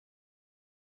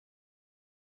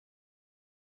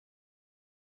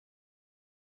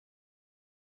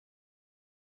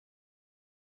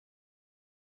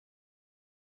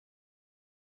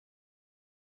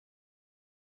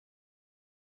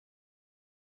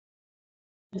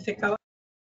Se acaba.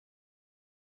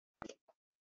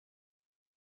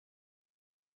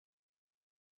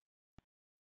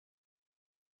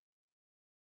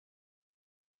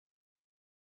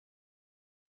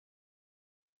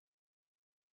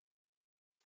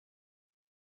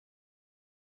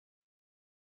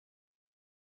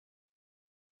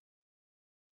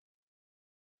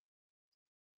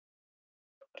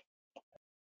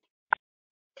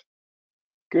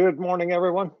 Good morning,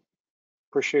 everyone.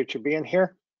 Appreciate you being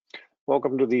here.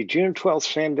 Welcome to the June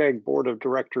 12th SANDAG Board of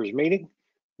Directors meeting.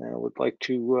 I would like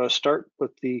to start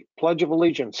with the Pledge of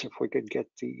Allegiance. If we could get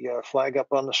the flag up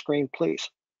on the screen, please.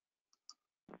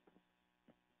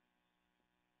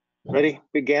 Ready?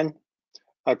 Begin.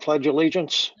 I pledge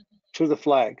allegiance to the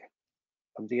flag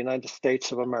of the United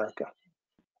States of America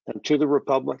and to the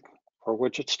republic for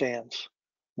which it stands,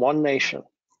 one nation,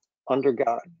 under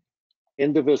God,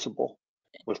 indivisible,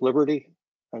 with liberty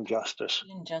and justice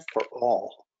for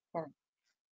all.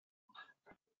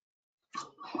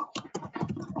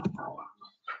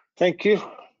 Thank you.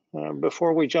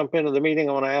 Before we jump into the meeting,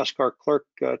 I want to ask our clerk,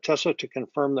 Tessa, to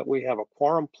confirm that we have a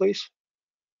quorum, please.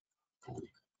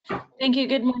 Thank you.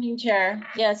 Good morning, Chair.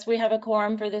 Yes, we have a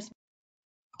quorum for this.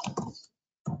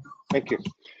 Thank you.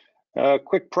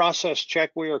 Quick process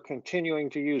check. We are continuing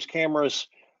to use cameras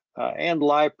and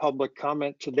live public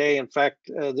comment today. In fact,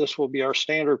 this will be our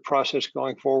standard process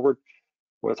going forward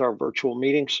with our virtual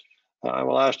meetings. I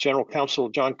will ask General Counsel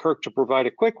John Kirk to provide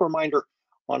a quick reminder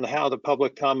on how the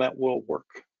public comment will work.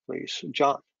 Please,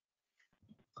 John.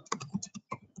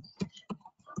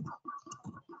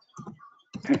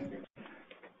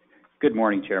 Good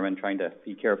morning, Chairman. Trying to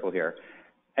be careful here.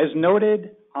 As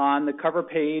noted on the cover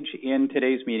page in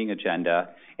today's meeting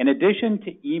agenda, in addition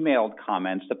to emailed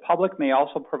comments, the public may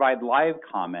also provide live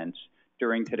comments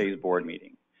during today's board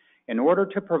meeting. In order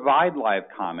to provide live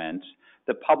comments,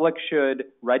 the public should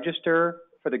register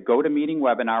for the GoToMeeting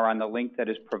webinar on the link that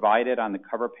is provided on the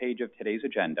cover page of today's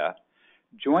agenda.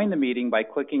 Join the meeting by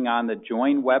clicking on the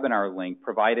Join Webinar link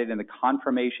provided in the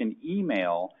confirmation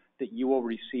email that you will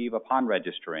receive upon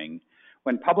registering.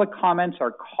 When public comments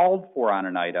are called for on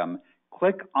an item,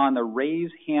 click on the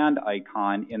Raise Hand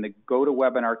icon in the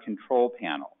GoToWebinar control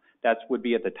panel. That would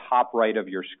be at the top right of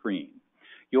your screen.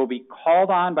 You will be called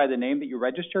on by the name that you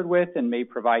registered with and may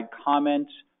provide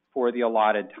comments for the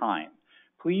allotted time.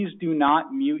 Please do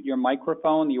not mute your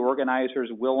microphone. The organizers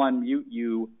will unmute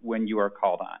you when you are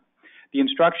called on. The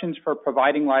instructions for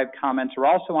providing live comments are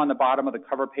also on the bottom of the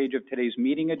cover page of today's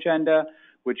meeting agenda,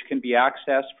 which can be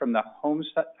accessed from the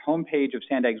home page of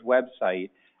SANDAG's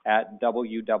website at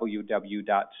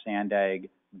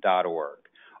www.sandag.org.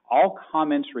 All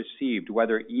comments received,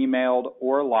 whether emailed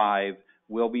or live,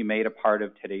 will be made a part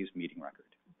of today's meeting record.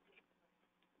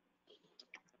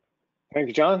 Thank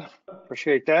you, John.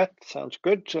 Appreciate that. Sounds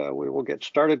good. We will get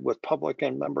started with public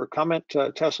and member comment.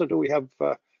 Tessa, do we have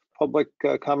public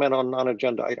comment on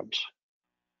non-agenda items?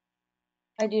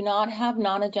 I do not have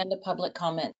non-agenda public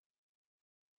comment.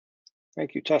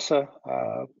 Thank you, Tessa.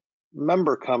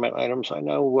 Member comment items. I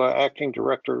know Acting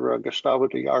Director Gustavo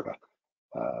Diarda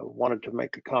wanted to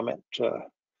make a comment.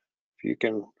 If you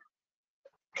can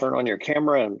turn on your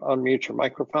camera and unmute your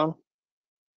microphone.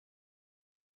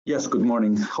 Yes, good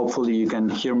morning. Hopefully you can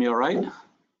hear me all right.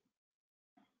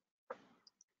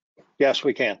 Yes,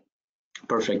 we can.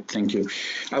 Perfect, thank you.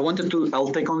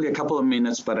 I'll take only a couple of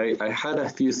minutes, but I had a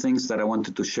few things that I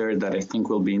wanted to share that I think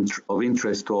will be of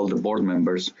interest to all the board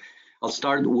members. I'll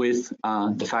start with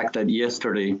the fact that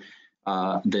yesterday,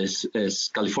 this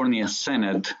California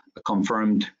Senate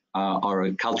confirmed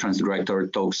our Caltrans Director,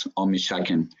 Toks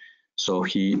Omishakin. So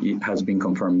he has been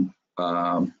confirmed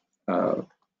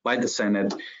by the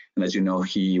Senate, and as you know,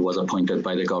 he was appointed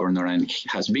by the governor and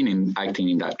has been acting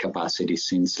in that capacity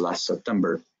since last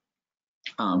September.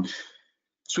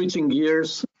 Switching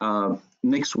gears,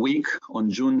 next week on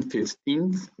June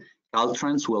 15th,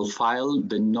 Caltrans will file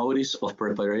the notice of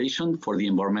preparation for the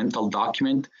environmental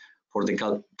document for the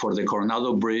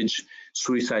Coronado Bridge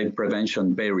suicide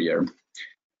prevention barrier.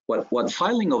 What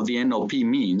filing of the NOP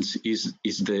means is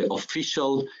the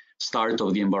official start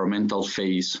of the environmental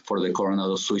phase for the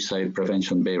Coronado suicide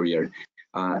prevention barrier.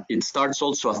 It starts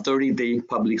also a 30-day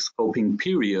public scoping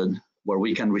period where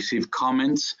we can receive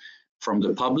comments from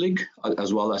the public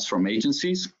as well as from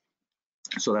agencies.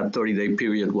 So that 30-day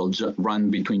period will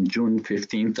run between June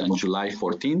 15th and July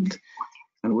 14th.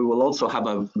 And we will also have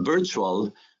a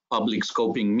virtual public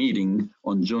scoping meeting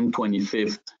on June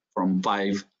 25th from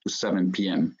 5 to 7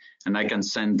 p.m. And I can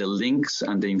send the links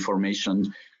and the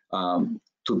information to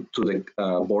the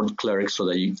board clerk so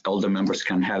that all the members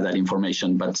can have that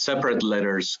information. But separate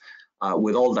letters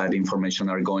with all that information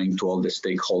are going to all the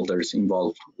stakeholders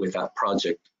involved with that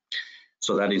project.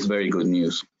 So that is very good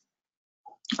news.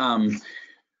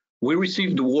 We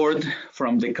received word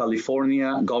from the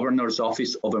California Governor's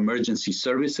Office of Emergency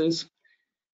Services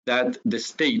that the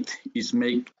state is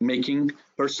making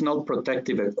personal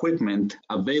protective equipment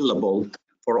available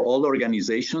for all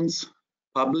organizations,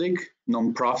 public,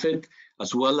 nonprofit,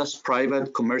 as well as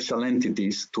private commercial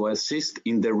entities to assist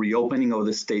in the reopening of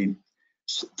the state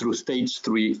through stage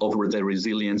 3 of the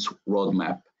resilience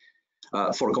roadmap.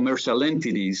 For commercial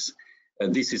entities,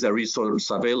 this is a resource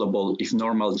available if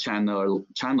normal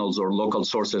channels or local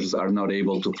sources are not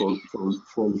able to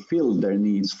fulfill their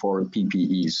needs for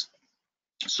PPEs.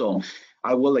 So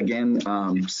I will again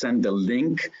send the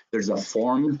link. There's a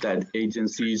form that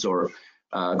agencies or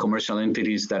commercial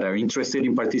entities that are interested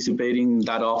in participating in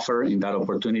that offer, in that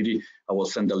opportunity, I will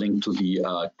send the link to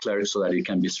the clerk so that it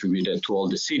can be distributed to all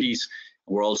the cities.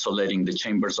 We're also letting the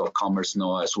chambers of commerce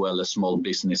know, as well as small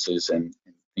businesses and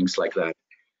things like that.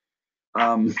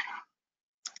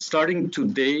 Starting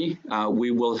today,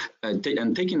 we will,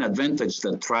 and taking advantage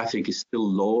that traffic is still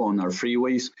low on our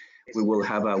freeways, we will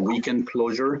have a weekend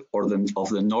closure of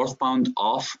the northbound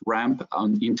off ramp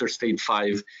on Interstate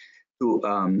 5 to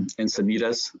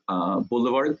Encinitas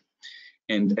Boulevard.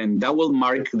 And that will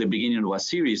mark the beginning of a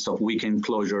series of weekend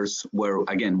closures where,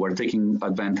 again, we're taking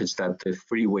advantage that the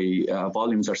freeway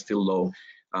volumes are still low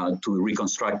to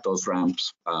reconstruct those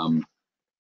ramps.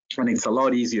 And it's a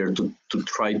lot easier to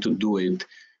try to do it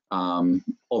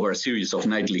over a series of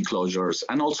nightly closures,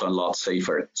 and also a lot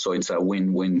safer. So it's a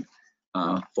win-win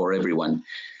for everyone.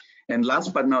 And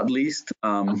last but not least,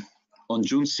 on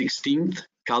June 16th,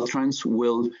 Caltrans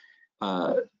will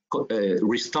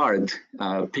restart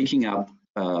picking up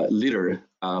litter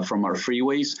from our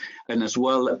freeways, and as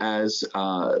well as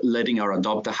letting our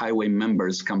Adopt a Highway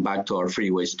members come back to our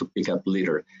freeways to pick up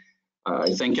litter.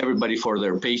 I thank everybody for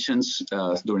their patience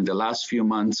during the last few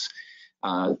months.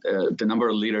 The number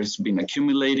of litter has been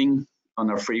accumulating on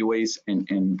our freeways,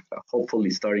 and hopefully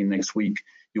starting next week,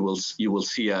 you will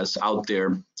see us out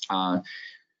there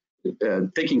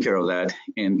taking care of that.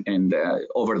 And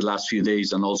over the last few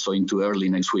days and also into early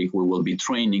next week, we will be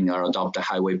training our Adopt a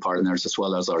Highway partners as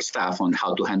well as our staff on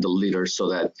how to handle litter so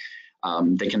that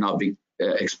they cannot be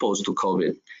exposed to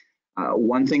COVID.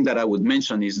 One thing that I would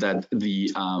mention is that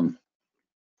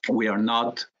we are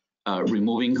not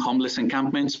removing homeless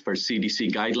encampments per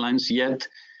CDC guidelines yet.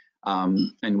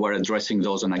 And we're addressing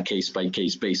those on a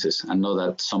case-by-case basis. I know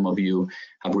that some of you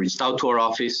have reached out to our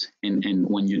office, and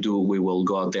when you do, we will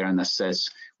go out there and assess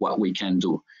what we can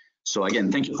do. So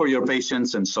again, thank you for your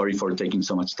patience, and sorry for taking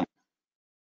so much time.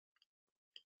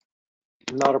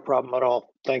 Not a problem at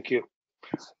all. Thank you.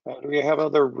 Do we have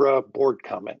other board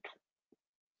comment?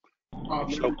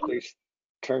 So please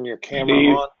turn your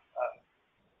camera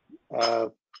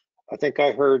on. I think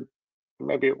I heard,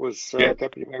 maybe it was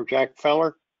Deputy Mayor Jack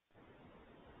Feller.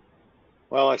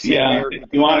 Well, I see Mayor.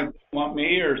 You want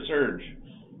me or Serge?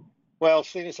 Well,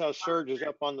 seeing as how Serge is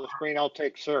up on the screen, I'll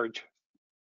take Serge.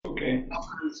 Okay.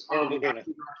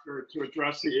 To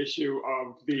address the issue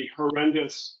of the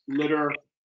horrendous litter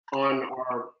on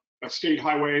our state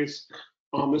highways.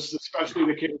 This is especially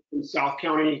the case in South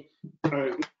County. It's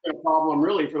been a problem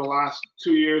really for the last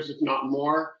 2 years, if not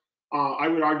more. I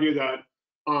would argue that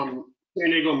San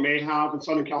Diego may have, in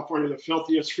Southern California, the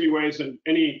filthiest freeways in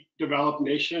any developed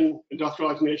nation,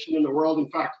 industrialized nation in the world. In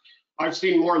fact, I've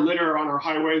seen more litter on our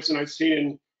highways than I've seen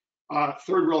in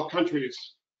third world countries.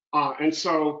 And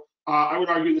so I would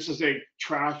argue this is a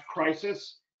trash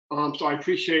crisis. So I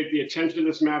appreciate the attention to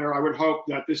this matter. I would hope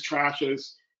that this trash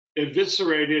is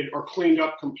eviscerated or cleaned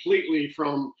up completely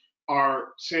from our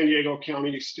San Diego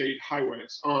County state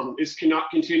highways. This cannot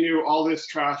continue. All this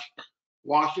trash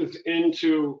washes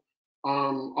into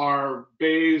our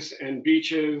bays and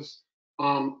beaches,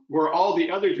 where all the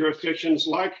other jurisdictions,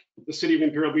 like the city of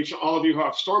Imperial Beach, all of you who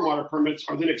have stormwater permits,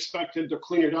 are then expected to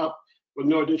clean it up with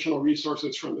no additional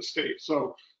resources from the state.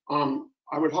 So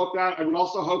I would hope that. I would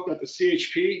also hope that the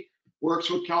CHP works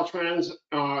with Caltrans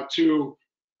to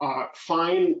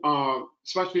find,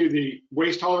 especially the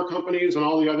waste hauler companies and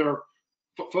all the other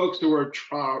folks who are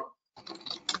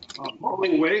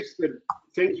hauling waste, that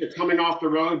things are coming off the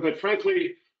road. But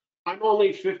frankly, I'm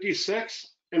only 56.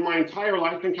 In my entire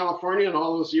life in California, and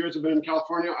all those years I've been in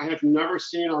California, I have never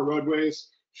seen our roadways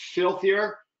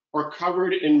filthier or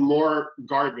covered in more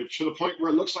garbage, to the point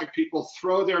where it looks like people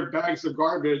throw their bags of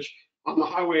garbage on the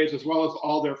highways as well as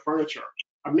all their furniture.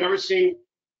 I've never seen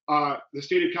the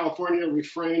state of California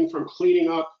refrain from cleaning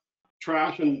up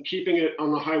trash and keeping it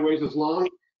on the highways as long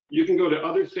You can go to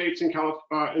other states in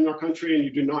our country and you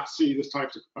do not see this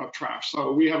type of trash.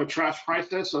 So we have a trash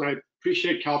crisis, and I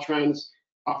appreciate Caltrans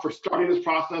for starting this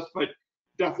process, but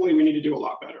definitely we need to do a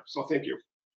lot better. So thank you.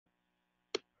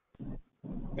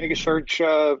 Thank you, Serge.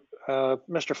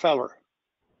 Mr. Feller.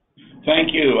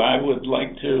 Thank you. I would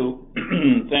like to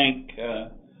thank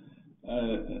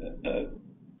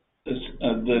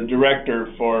the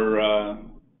director for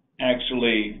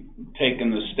actually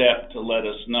taking the step to let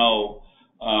us know.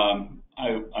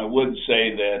 I would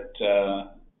say that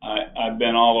I've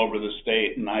been all over the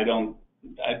state, and I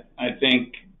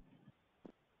think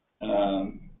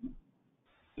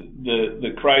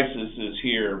the crisis is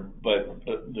here, but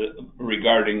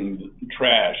regarding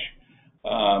trash,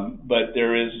 but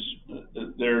there's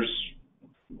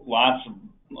lots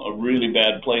of really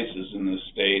bad places in this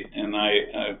state, and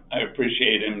I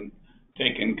appreciate him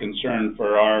taking concern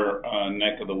for our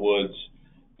neck of the woods.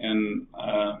 And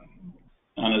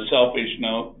on a selfish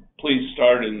note, please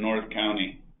start in North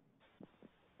County.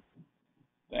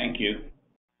 Thank you.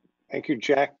 Thank you,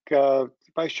 Jack.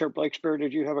 Vice Chair Blakespear,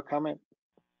 did you have a comment?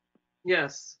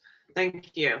 Yes,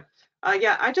 thank you.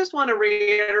 Yeah, I just want to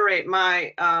reiterate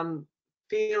my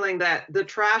feeling that the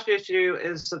trash issue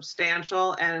is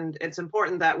substantial, and it's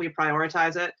important that we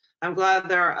prioritize it. I'm glad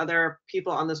there are other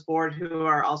people on this board who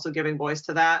are also giving voice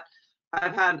to that.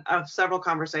 I've had several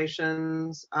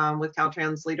conversations with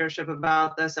Caltrans leadership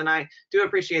about this, and I do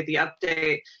appreciate the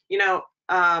update. You know,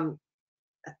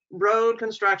 road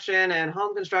construction and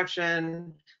home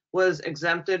construction was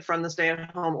exempted from the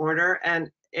stay-at-home order, and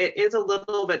it is a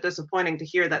little bit disappointing to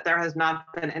hear that there has not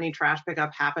been any trash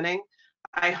pickup happening.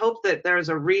 I hope that there's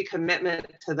a recommitment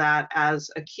to that as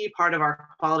a key part of our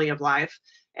quality of life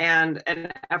and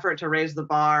an effort to raise the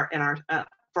bar in our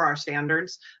for our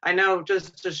standards. I know,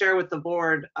 just to share with the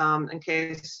board, in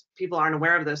case people aren't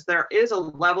aware of this, there is a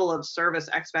level of service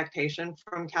expectation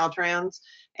from Caltrans,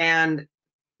 and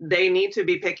they need to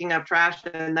be picking up trash,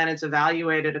 and then it's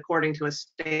evaluated according to a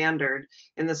standard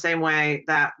in the same way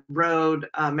that road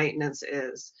maintenance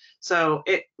is. So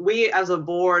we as a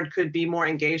board could be more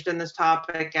engaged in this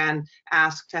topic and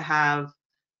ask to have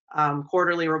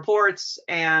quarterly reports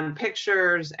and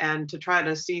pictures and to try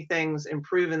to see things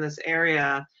improve in this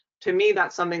area. To me,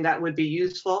 that's something that would be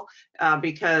useful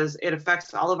because it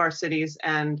affects all of our cities,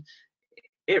 and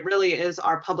it really is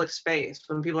our public space.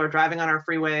 When people are driving on our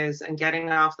freeways and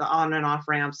getting off the on and off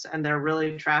ramps and they're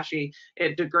really trashy,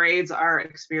 it degrades our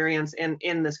experience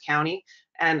in this county.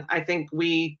 And I think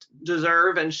we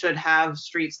deserve and should have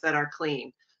streets that are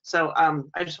clean. So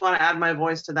I just want to add my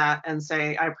voice to that and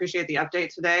say I appreciate the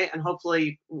update today, and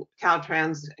hopefully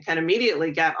Caltrans can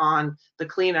immediately get on the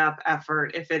cleanup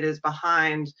effort if it is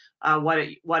behind what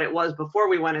it was before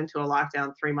we went into a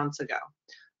lockdown 3 months ago.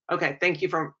 Okay, thank you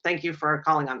for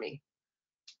calling on me.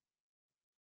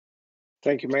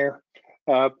 Thank you, Mayor.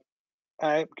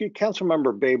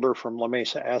 Councilmember Baber from La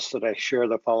Mesa asked that I share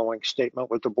the following statement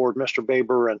with the board. Mr.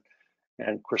 Baber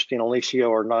and Christina Alicio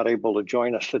are not able to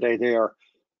join us today. They are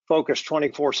focused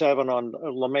 24/7 on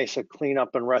La Mesa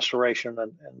cleanup and restoration,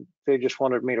 and they just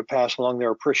wanted me to pass along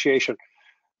their appreciation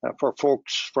for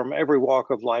folks from every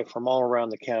walk of life from all around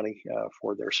the county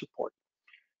for their support.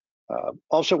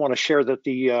 Also want to share that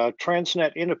the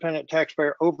Transnet Independent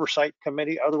Taxpayer Oversight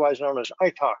Committee, otherwise known as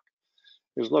ITOC,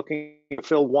 is looking to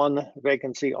fill one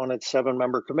vacancy on its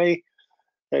 7-member committee.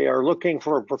 They are looking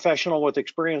for a professional with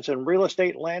experience in real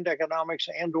estate, land economics,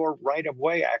 and/or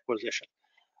right-of-way acquisition.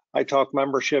 ITOC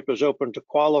membership is open to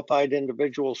qualified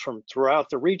individuals from throughout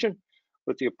the region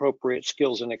with the appropriate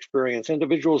skills and experience.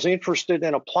 Individuals interested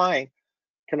in applying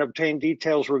can obtain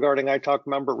details regarding ITOC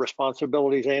member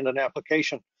responsibilities and an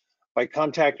application by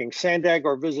contacting SANDAG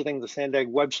or visiting the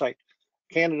SANDAG website.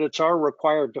 Candidates are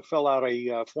required to fill out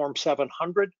a Form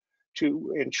 700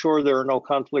 to ensure there are no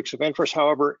conflicts of interest.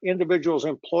 However, individuals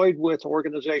employed with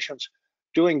organizations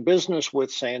doing business with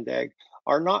SANDAG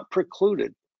are not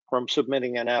precluded from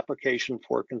submitting an application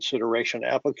for consideration.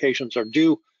 Applications are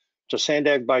due to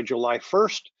SANDAG by July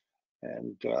 1st.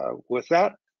 And with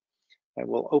that, I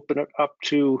will open it up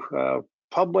to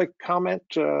public comment.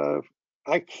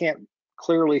 I can't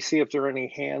clearly see if there are any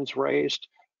hands raised.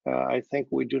 I think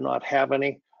we do not have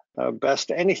any. Best,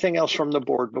 anything else from the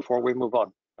board before we move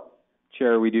on?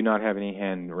 Chair, we do not have any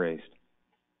hand raised.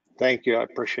 Thank you, I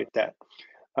appreciate that.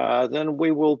 Then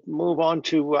we will move on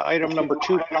to item number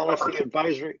 2, Policy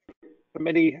Advisory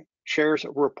Committee Chairs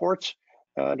reports.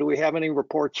 Do we have any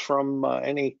reports from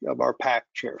any of our PAC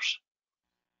chairs?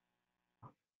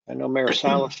 I know Mayor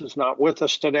Salas is not with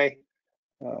us today.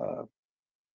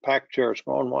 PAC chairs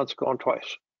going once, going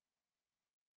twice.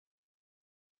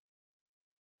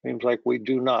 Seems like we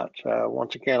do not.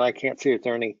 Once again, I can't see if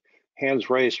there are any hands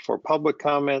raised for public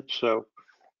comment. So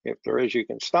if there is, you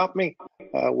can stop me.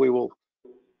 We will,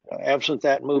 absent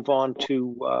that, move on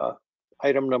to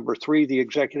item number 3, the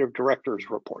executive director's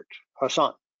report.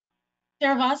 Hassan.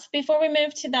 Chair Voss, before we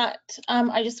move to that,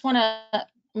 I just want to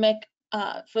make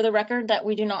for the record that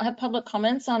we do not have public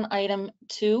comments on item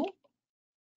 2.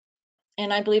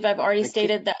 And I believe I've already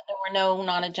stated that there were no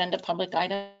non-agenda public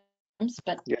items,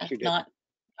 but yes, you if did. not,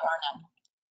 there are none.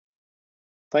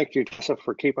 Thank you, Tessa,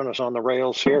 for keeping us on the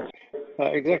rails here.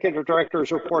 Executive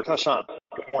Director's report, Hassan.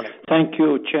 Good morning. Thank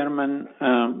you, Chairman.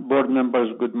 Board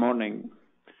members, good morning.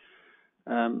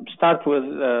 Start with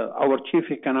our Chief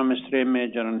Economist, Ray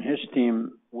Major, and his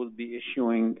team will be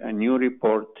issuing a new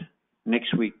report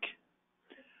next week.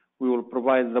 We will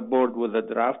provide the board with a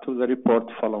draft of the report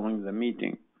following the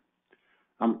meeting.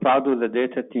 I'm proud of the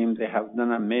data team. They have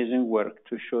done amazing work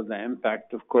to show the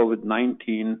impact of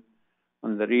COVID-19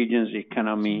 on the region's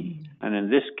economy, and in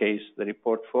this case, the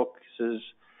report focuses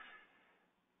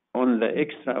on the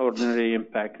extraordinary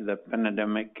impact the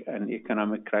pandemic and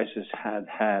economic crisis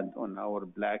had on our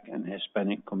Black and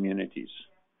Hispanic communities.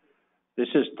 This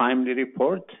is a timely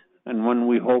report and one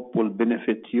we hope will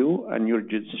benefit you and your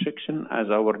jurisdiction as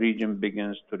our region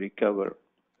begins to recover.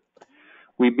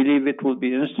 We believe it will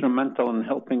be instrumental in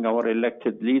helping our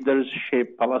elected leaders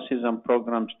shape policies and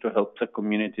programs to help the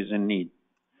communities in need.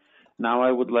 Now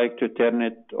I would like to turn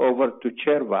it over to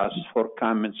Chair Voss for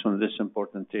comments on this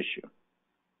important issue.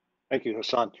 Thank you,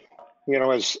 Hassan. You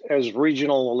know, as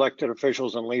regional elected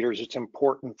officials and leaders, it's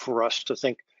important for us to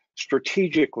think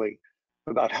strategically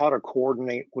about how to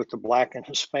coordinate with the Black and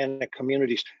Hispanic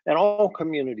communities and all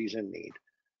communities in need,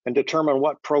 and determine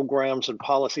what programs and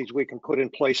policies we can put in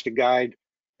place to guide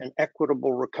an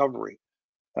equitable recovery.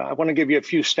 I want to give you a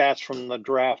few stats from the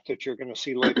draft that you're going to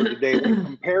see later today. When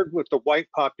compared with the white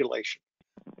population,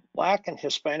 Black and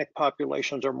Hispanic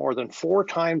populations are more than 4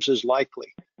 times as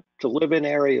likely to live in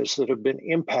areas that have been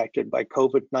impacted by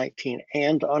COVID-19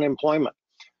 and unemployment.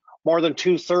 More than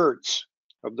 2/3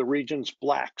 of the region's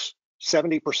Blacks,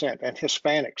 70%, and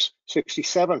Hispanics,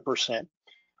 67%,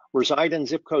 reside in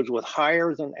zip codes with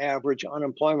higher than average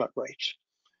unemployment rates.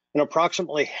 And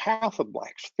approximately half of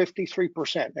Blacks,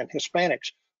 53%, and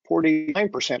Hispanics,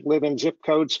 49%, live in zip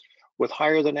codes with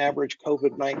higher than average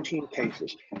COVID-19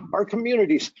 cases. Our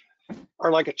communities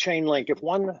are like a chain link. If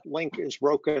one link is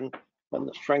broken, then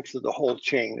the strength of the whole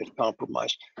chain is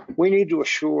compromised. We need to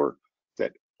assure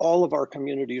that all of our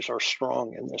communities are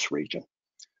strong in this region.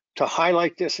 To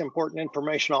highlight this important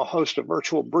information, I'll host a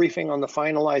virtual briefing on the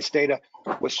finalized data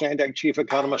with SANDAG Chief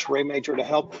Economist Ray Major to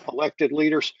help elected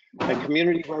leaders and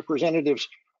community representatives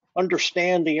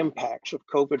understand the impacts of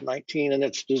COVID-19 and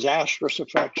its disastrous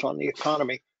effects on the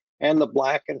economy and the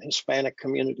Black and Hispanic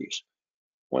communities.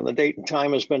 When the date and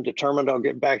time has been determined, I'll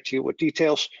get back to you with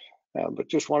details, but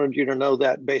just wanted you to know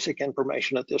that basic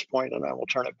information at this point, and I will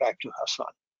turn it back to Hassan.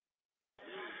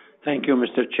 Thank you,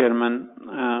 Mr. Chairman.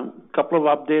 A couple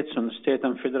of updates on state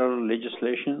and federal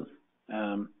legislation.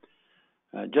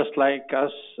 Just like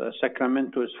us,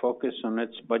 Sacramento is focused on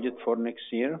its budget for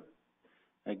next year.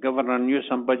 Governor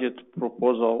Newsom's budget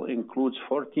proposal includes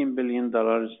 $14 billion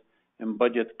in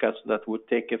budget cuts that would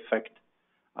take effect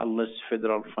unless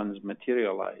federal funds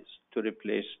materialize to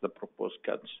replace the proposed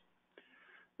cuts.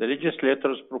 The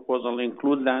legislator's proposal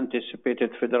includes the anticipated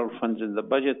federal funds in the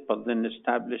budget, but then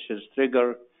establishes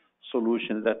trigger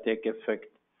solutions that take effect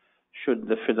should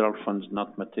the federal funds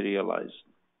not materialize.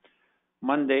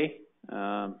 Monday,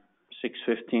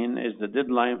 6/15, is the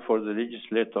deadline for the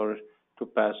legislator to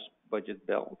pass budget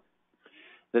bill.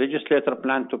 The legislator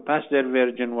planned to pass their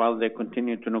version while they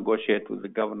continue to negotiate with the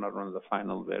governor on the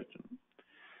final version.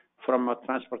 From a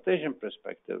transportation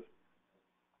perspective,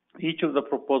 each of the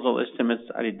proposal estimates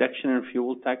a reduction in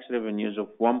fuel tax revenues of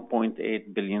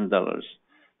 $1.8 billion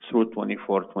through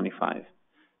 24-25.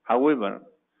 However,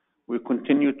 we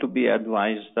continue to be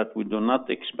advised that we do not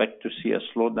expect to see a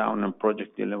slowdown in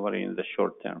project delivery in the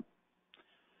short term.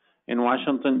 In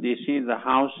Washington, D.C., the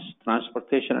House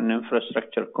Transportation and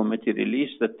Infrastructure Committee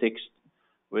released the text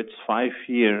of its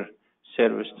 5-year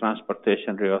Service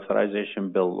Transportation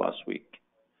Reauthorization Bill last week.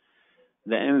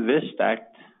 The INVEST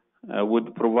Act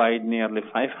would provide nearly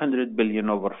 $500 billion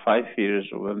over 5 years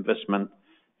of investment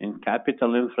in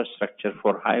capital infrastructure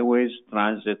for highways,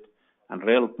 transit, and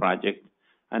rail projects,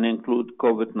 and include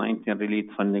COVID-19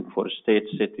 relief funding for states,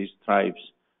 cities, tribes,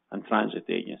 and transit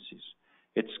agencies.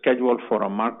 It's scheduled for a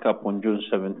markup on June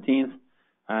 17th,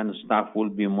 and staff will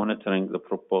be monitoring the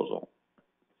proposal.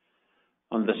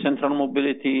 On the Central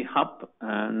Mobility Hub,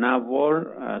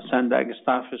 NAVOR, SANDAG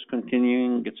staff is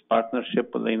continuing its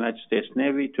partnership with the United States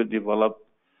Navy to develop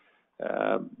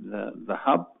the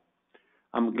hub.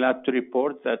 I'm glad to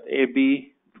report that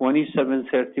AB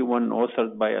 2731,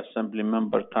 authored by Assembly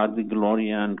Member Todd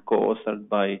Gloria and co-authored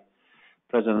by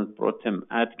President Pro Tem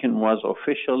Atkin, was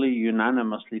officially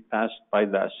unanimously passed by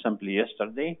the Assembly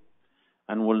yesterday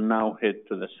and will now head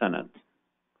to the Senate.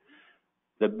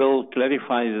 The bill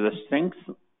clarifies the strength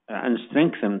and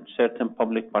strengthens certain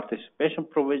public participation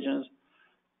provisions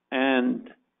and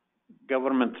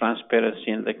government transparency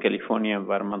in the California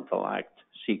Environmental Act,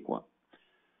 CEQA.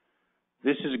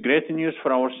 This is great news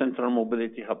for our Central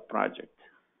Mobility Hub project.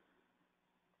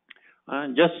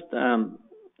 Just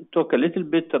talk a little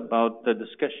bit about the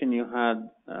discussion you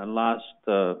had last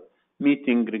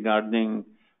meeting regarding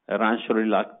Rancho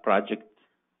Lilac project.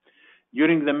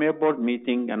 During the Mayor Board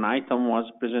meeting, an item was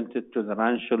presented to the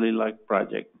Rancho Lilac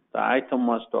project. The item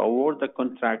was to award the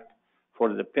contract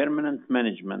for the permanent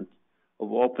management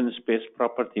of open space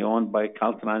property owned by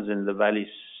Caltrans in the Valley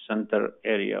Center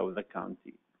area of the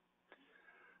county.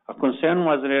 A concern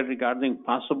was raised regarding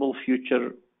possible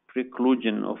future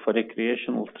preclusion of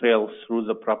recreational trails through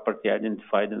the property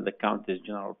identified in the county's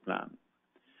general plan.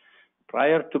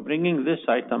 Prior to bringing this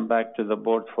item back to the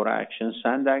board for action,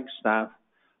 SANDAG staff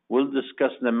will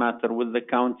discuss the matter with the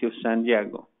County of San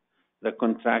Diego, the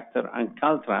contractor, and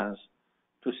Caltrans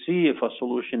to see if a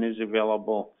solution is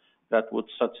available that would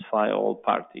satisfy all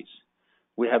parties.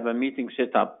 We have a meeting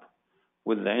set up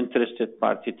with the interested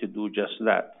party to do just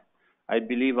that. I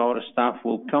believe our staff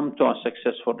will come to a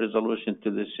successful resolution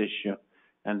to this issue,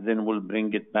 and then we'll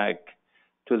bring it back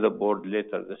to the board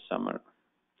later this summer.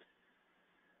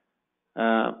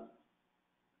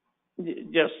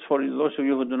 Just for those of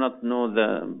you who do not know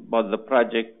about the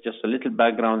project, just a little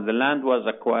background. The land was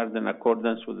acquired in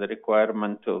accordance with the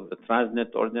requirement of the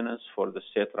Transnet ordinance for the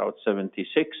State Route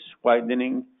 76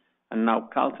 widening, and now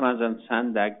Caltrans and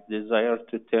SANDAG desire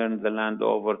to turn the land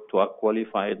over to a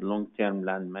qualified long-term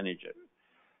land manager.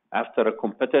 After a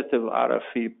competitive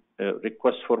RFP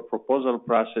request for proposal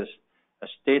process, a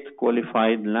state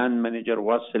qualified land manager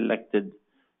was selected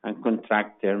and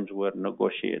contract terms were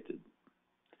negotiated.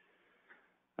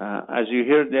 As you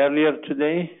heard earlier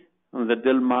today on the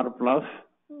Del Mar Bluff,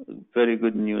 very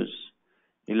good news.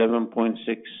 $11.6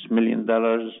 million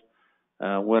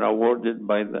were awarded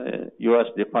by the U.S.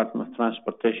 Department of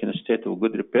Transportation State of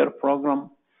Good Repair Program.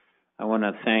 I want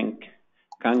to thank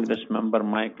Congressmember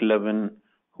Mike Levin,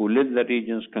 who led the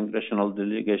region's congressional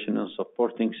delegation in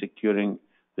supporting securing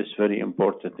this very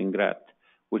important grant,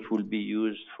 which will be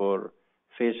used for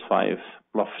Phase 5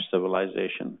 bluff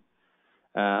stabilization.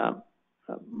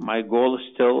 My goal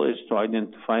still is to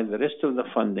identify the rest of the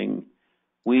funding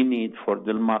we need for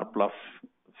Del Mar Bluff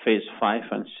Phase 5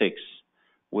 and 6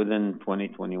 within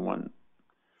 2021.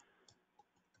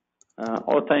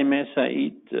 Otay Mesa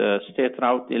East, State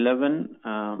Route 11,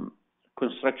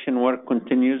 construction work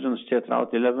continues on State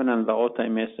Route 11 and the Otay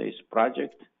Mesa East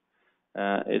project.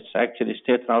 It's actually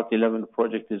State Route 11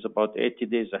 project is about 80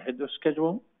 days ahead of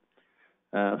schedule.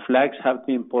 Flags have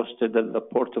been posted at the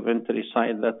port of entry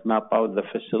site that map out the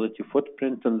facility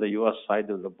footprint on the U.S. side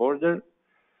of the border.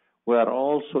 We are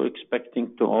also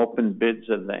expecting to open bids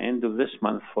at the end of this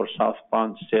month for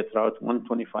southbound State Route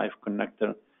 125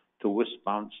 connector to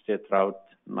westbound State Route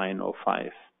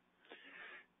 905.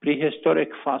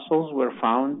 Prehistoric fossils were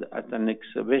found at an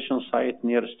excavation site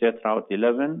near State Route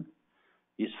 11.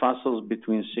 These fossils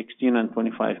between 16 and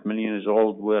 25 million years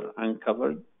old were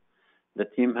uncovered. The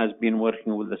team has been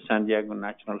working with the San Diego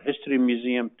Natural History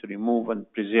Museum to remove and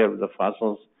preserve the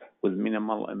fossils with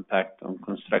minimal impact on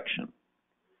construction.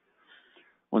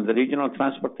 On the regional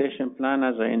transportation plan,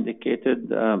 as I indicated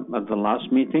at the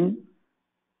last meeting,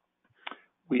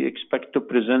 we expect to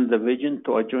present the vision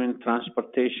to a joint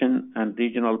transportation and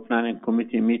regional planning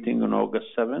committee meeting on August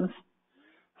 7th,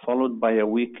 followed by a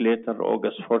week later,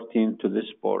 August 14th, to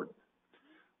this board.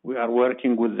 We are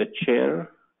working with the chair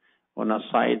on a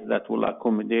site that will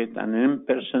accommodate an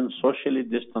in-person, socially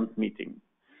distant meeting.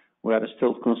 We are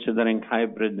still considering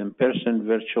hybrid in-person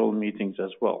virtual meetings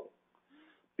as well.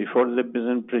 Before the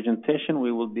presentation,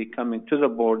 we will be coming to the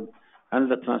board and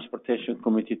the Transportation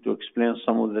Committee to explain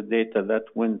some of the data that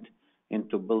went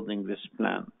into building this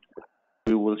plan.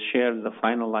 We will share the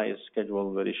finalized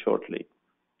schedule very shortly.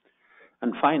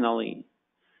 And finally,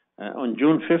 on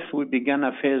June 5th, we began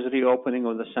a phased reopening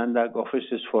of the SANDAG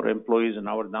offices for employees in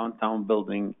our downtown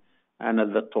building and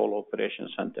at the Toll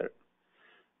Operations Center.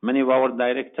 Many of our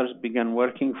directors began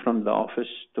working from the office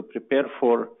to prepare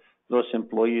for those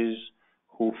employees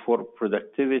who, for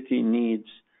productivity needs,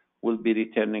 will be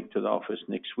returning to the office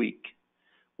next week.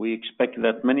 We expect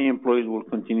that many employees will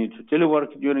continue to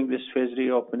telework during this phase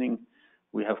reopening.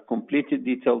 We have completed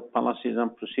detailed policies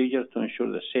and procedures to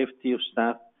ensure the safety of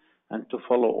staff and to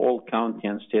follow all county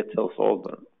and state health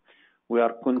orders. We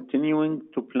are continuing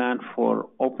to plan for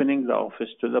opening the office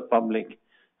to the public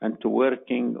and to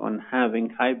working on having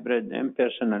hybrid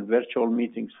in-person and virtual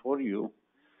meetings for you,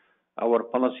 our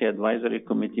policy advisory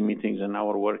committee meetings and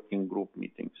our working group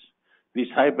meetings.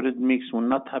 These hybrid meetings will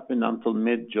not happen until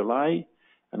mid-July,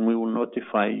 and we will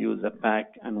notify you, the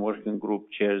PAC and working group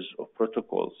chairs of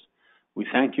protocols. We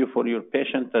thank you for your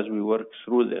patience as we work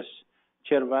through this.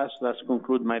 Chair Vass, let's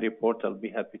conclude my report. I'll be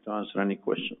happy to answer any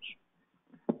questions.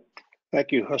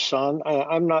 Thank you, Hassan.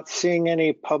 I'm not seeing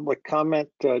any public comment.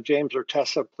 James or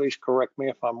Tessa, please correct me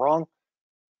if I'm wrong.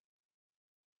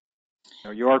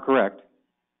 No, you are correct.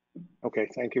 Okay,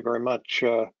 thank you very much.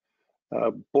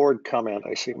 Board comment.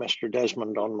 I see Mr.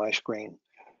 Desmond on my screen.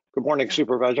 Good morning,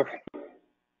 Supervisor.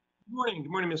 Good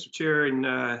morning, Mr. Chair and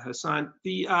Hassan.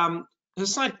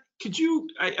 Hassan, could you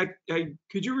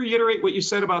reiterate what you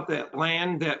said about that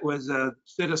land that was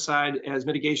set aside as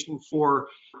mitigation for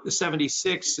the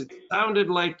 76? It sounded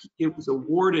like it was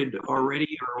awarded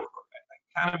already, or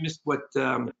I kind of missed what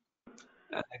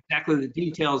exactly the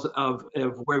details of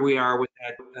where we are with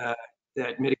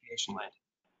that mitigation land.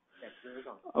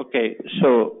 Okay,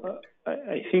 so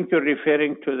I think you're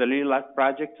referring to the Lilac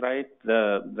project, right?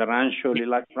 The Rancho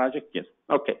Lilac project, yes.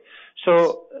 Okay,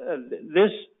 so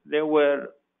they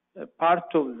were part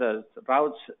of the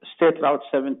State Route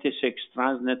 76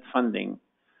 Transnet funding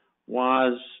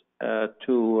was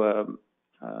to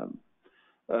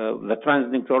the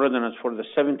Translink ordinance for the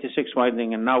 76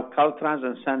 widening, and now Caltrans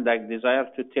and SANDAG desire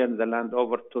to turn the land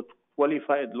over to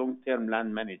qualified long-term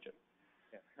land manager.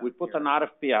 We put an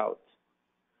RFP out.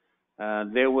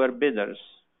 There were bidders.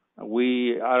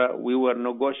 We were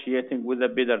negotiating with the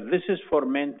bidder. This is for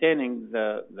maintaining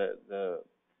the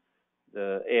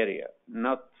area,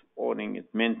 not owning it,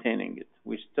 maintaining it.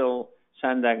 We still,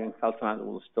 SANDAG and Caltrans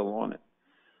will still own it.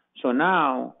 So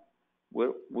now we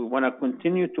want to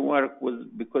continue to work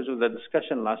with, because of the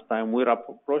discussion last time, we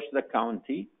approached the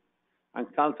county and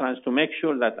Caltrans to make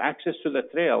sure that access to the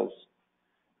trails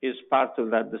is part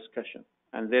of that discussion.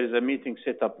 And there is a meeting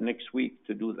set up next week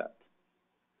to do that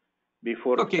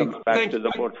before it comes back to the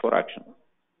board for action.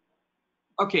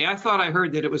 Okay, I thought I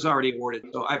heard that it was already awarded,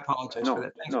 so I apologize for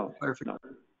that. Thanks for clarifying.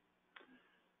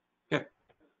 Okay.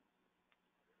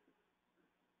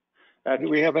 Do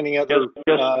we have any other?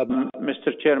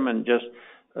 Mr. Chairman, just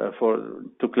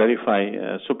to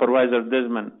clarify, Supervisor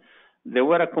Desmond, there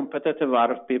were a competitive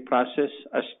RFP process.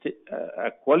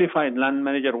 A qualified land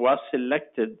manager was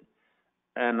selected,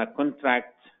 and a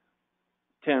contract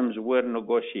terms were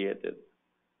negotiated.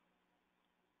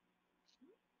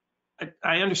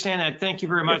 I understand that. Thank you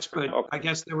very much. But okay. I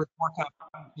guess there was more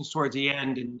complications towards the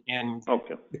end, and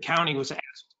the county was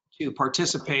asked to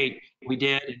participate. We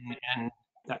did, and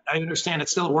I understand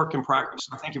it's still a work in progress.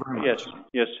 So thank you very much.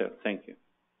 Yes, sir. Thank you.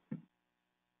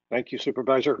 Thank you,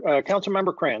 Supervisor.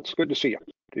 Councilmember Krantz, good to see you.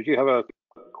 Did you have a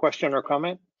question or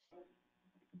comment?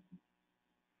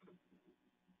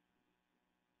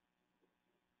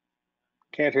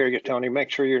 Can't hear you, Tony.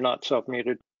 Make sure you're not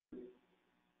self-muted.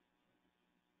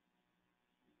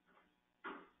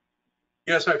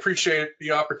 Yes, I appreciate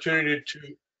the opportunity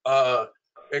to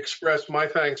express my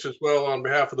thanks as well on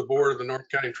behalf of the board of the North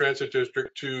County Transit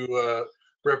District to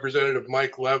Representative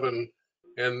Mike Levin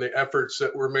and the efforts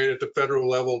that were made at the federal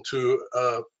level to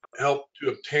help to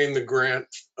obtain the grant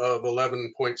of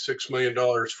 $11.6 million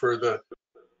for the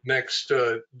next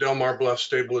Del Mar Bluff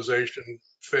stabilization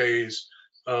phase.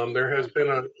 There has been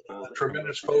a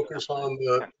tremendous focus on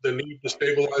the need to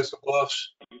stabilize the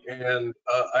bluffs, and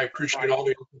I appreciate all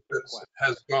the effort that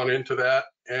has gone into that,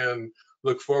 and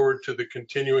look forward to the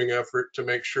continuing effort to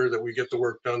make sure that we get the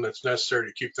work done that's necessary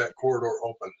to keep that corridor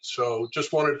open. So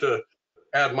just wanted to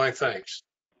add my thanks.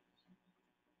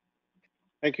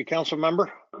 Thank you, Council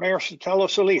Member. Mayor Sotelo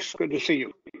Solis, good to see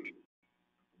you.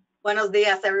 Buenos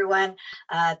dias, everyone.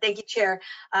 Thank you, Chair.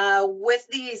 With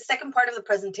the second part of the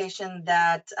presentation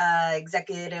that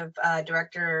Executive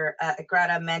Director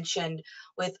Egrada mentioned,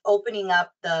 with opening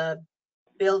up the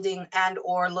building and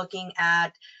or looking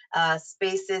at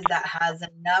spaces that has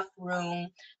enough room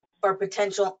for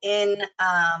potential in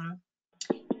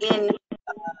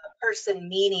person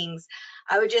meetings,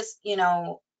 I would just,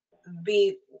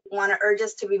 want to urge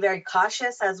us to be very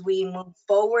cautious as we move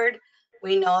forward.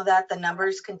 We know that the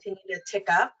numbers continue to tick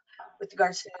up with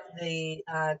regards to the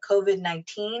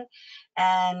COVID-19,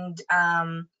 and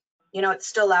it's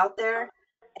still out there.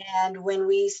 And when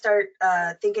we start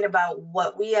thinking about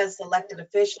what we as elected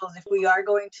officials, if we are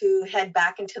going to head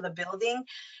back into the building,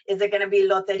 is it going to be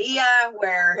loteria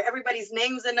where everybody's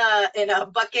names in a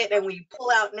bucket and we pull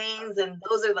out names and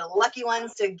those are the lucky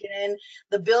ones to get in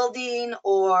the building?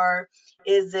 Or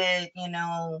is it,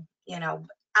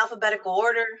 alphabetical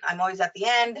order? I'm always at the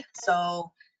end.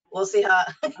 So we'll see how,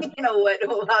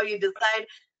 how you decide.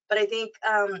 But I think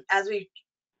as we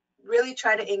really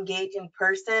try to engage in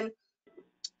person,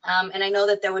 and I know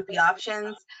that there would be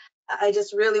options, I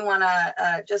just really want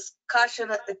to just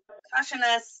caution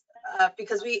us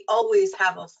because we always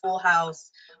have a full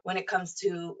house when it comes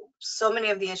to so many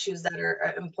of the issues that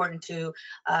are important to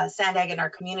SANDAG in our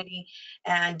community.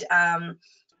 And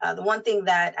the one thing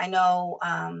that I know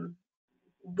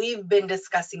we've been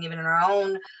discussing even in our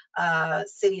own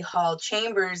city hall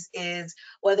chambers is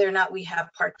whether or not we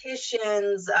have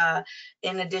partitions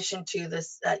in addition to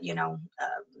this,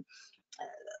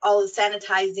 all the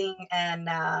sanitizing and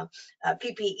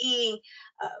PPE.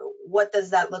 What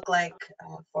does that look like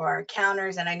for our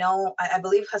counters? And I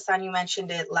believe Hassan, you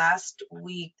mentioned it last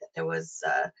week, that there was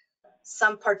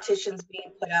some partitions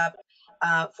being put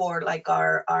up for like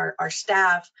our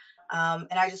staff. And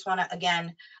I just want to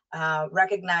again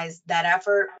recognize that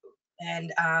effort.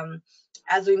 And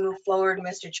as we move forward,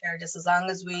 Mr. Chair, just as long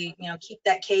as we keep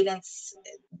that cadence,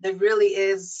 there really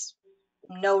is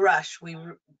no rush. We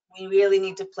really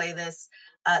need to play this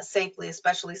safely,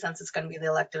 especially since it's going to be the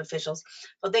elected officials.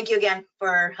 So thank you again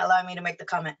for allowing me to make the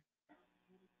comment.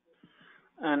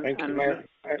 And, Thank you, and Mayor.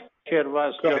 Chair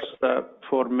Vaz, just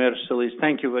for Mayor Solis,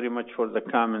 thank you very much for the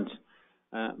comments.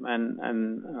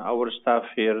 And our staff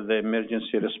here, the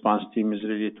emergency response team, is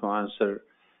ready to answer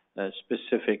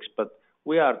specifics, but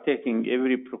we are taking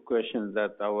every precaution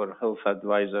that our health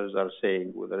advisors are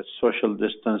saying, whether it's social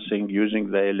distancing,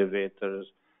 using the elevators,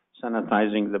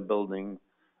 sanitizing the building,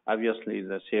 obviously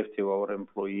the safety of our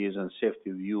employees and safety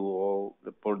of you all,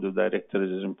 the board of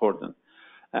directors, is important.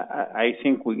 I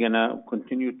think we're gonna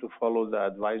continue to follow the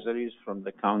advisories from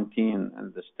the county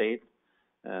and the state,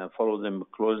 follow them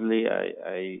closely.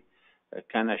 I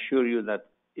can assure you that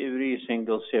every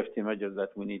single safety measure that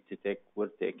we need to take, we're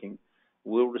taking.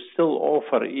 We'll still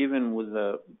offer, even with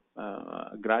the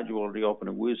gradual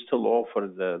reopening, we'll still offer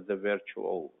the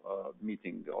virtual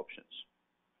meeting options.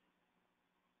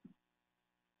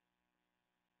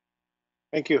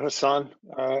 Thank you, Hassan.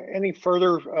 Any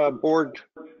further board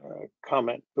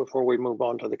comment before we move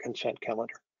on to the consent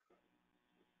calendar?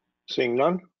 Seeing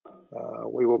none,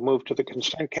 we will move to the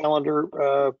consent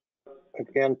calendar.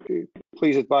 Again,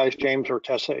 please advise James or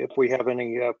Tessa if we have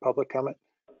any public comment.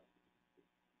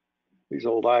 These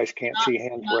old eyes can't see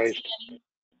hands raised.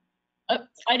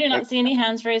 I do not see any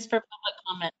hands raised for public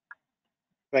comment.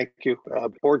 Thank you.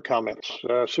 Board comments.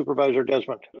 Supervisor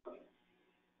Desmond.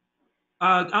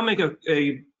 I'll make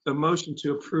a motion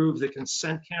to approve the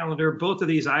consent calendar. Both of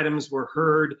these items were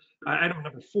heard. Item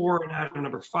number 4 and item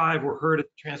number 5 were heard at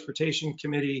the Transportation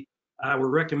Committee. We're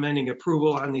recommending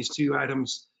approval on these two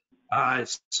items.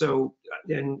 So,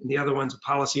 and the other one's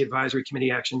Policy Advisory Committee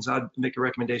actions. I'd make a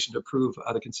recommendation to approve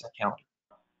the consent calendar.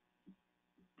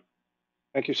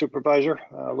 Thank you, Supervisor.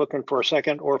 Looking for a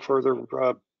second or further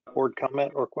board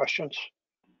comment or questions.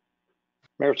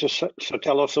 Mayor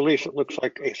Sotelo Solis, it looks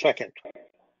like a second.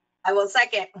 I will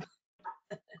second.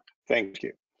 Thank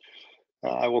you.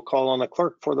 I will call on the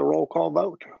clerk for the roll call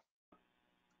vote.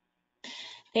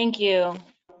 Thank you.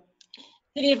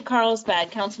 City of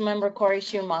Carlsbad, Councilmember Corey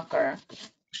Schumacher.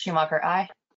 Schumacher, aye.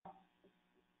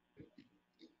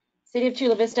 City of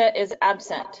Chula Vista is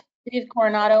absent. City of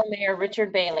Coronado, Mayor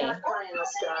Richard Bailey.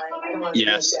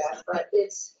 Yes.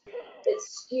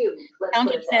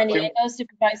 County of San Diego,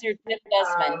 Supervisor Jim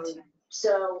Desmond.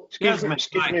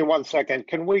 Excuse me 1 second.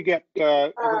 Can we get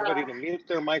everybody to mute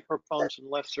their microphones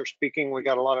unless they're speaking? We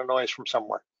got a lot of noise from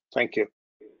somewhere. Thank you.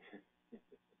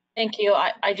 Thank you.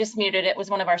 I just muted. It was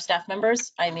one of our staff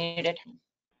members. I muted.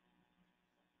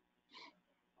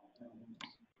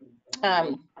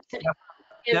 City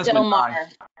of Del Mar, Mayor.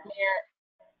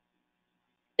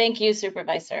 Thank you,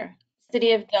 Supervisor.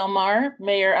 City of Del Mar,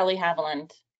 Mayor Ellie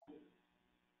Haviland.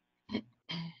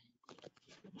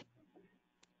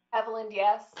 Haviland,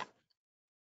 yes.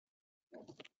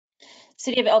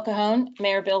 City of El Cajon,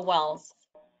 Mayor Bill Wells.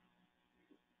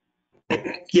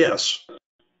 Yes.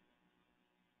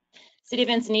 City of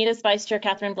Encinitas, Vice Chair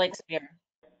Catherine Blakespear.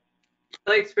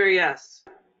 Blakespear, yes.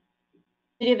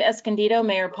 City of Escondido,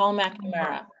 Mayor Paul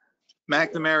McNamara.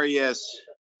 McNamara, yes.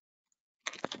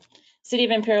 City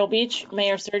of Imperial Beach,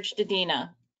 Mayor Serge Dedina.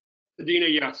 Dedina,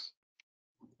 yes.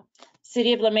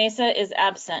 City of La Mesa is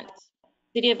absent.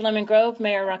 City of Lemon Grove,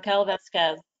 Mayor Raquel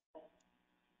Vasquez.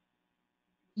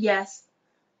 Yes.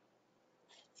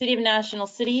 City of National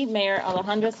City, Mayor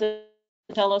Alejandro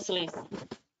Sotelo Solis.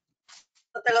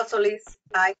 Sotelo Solis,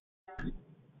 aye.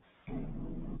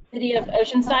 City of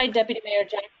Oceanside, Deputy Mayor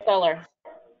Jack Feller.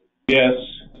 Yes.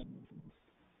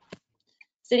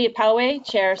 City of Poway,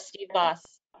 Chair Steve Voss.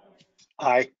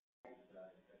 Aye.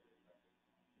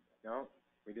 No,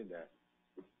 we did that.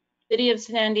 City of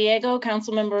San Diego,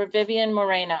 Councilmember Vivian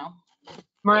Moreno.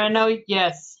 Moreno,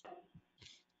 yes.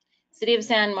 City of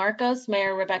San Marcos,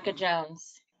 Mayor Rebecca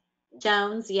Jones.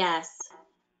 Jones, yes.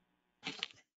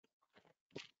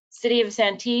 City of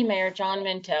Santee, Mayor John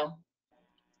Minto.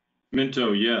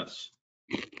 Minto, yes.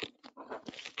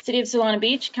 City of Solana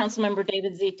Beach, Councilmember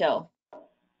David Zito.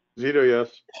 Zito, yes.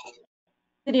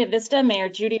 City of Vista, Mayor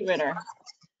Judy Ritter.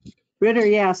 Ritter,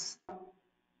 yes.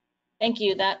 Thank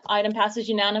you. That item passes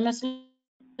unanimously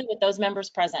with those members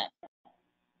present.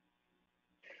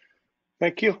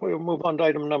 Thank you. We'll move on to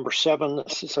item number 7.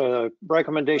 This is a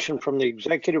recommendation from the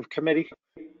Executive Committee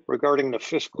regarding the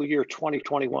fiscal year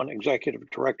 2021 Executive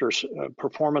Director's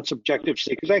performance objectives.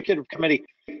 The Executive Committee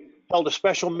held a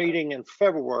special meeting in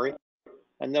February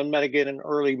and then met again in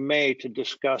early May to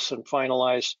discuss and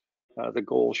finalize the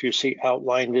goals you see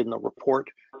outlined in the report.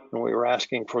 And we were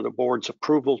asking for the board's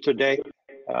approval today.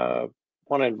 Want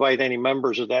to invite any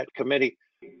members of that committee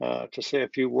to say a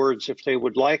few words if they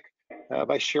would like.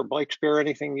 Vice Chair Blakespear,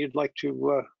 anything you'd like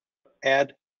to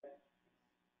add?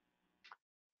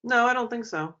 No, I don't think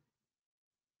so.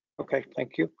 Okay,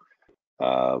 thank you.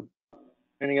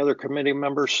 Any other committee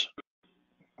members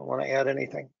want to add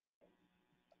anything?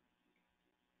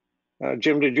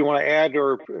 Jim, did you want to add,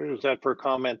 or is that for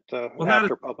comment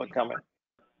after public comment?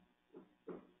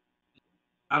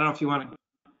 I don't know if you want to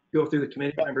go through the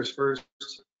committee members first.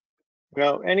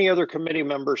 Well, any other committee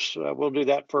members, we'll do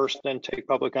that first, then take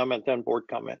public comment, then board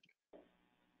comment.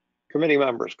 Committee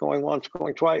members, going once,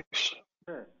 going twice.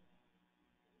 Sure.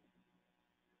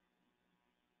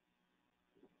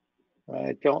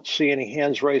 I don't see any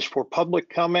hands raised for public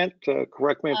comment.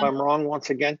 Correct me if I'm wrong once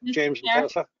again, James and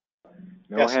Tessa.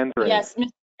 No Yes. hands raised. Yes, Mr.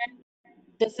 Chair,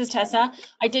 this is Tessa.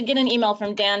 I did get an email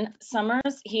from Dan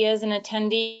Summers. He is an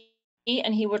attendee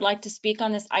and he would like to speak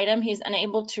on this item. He's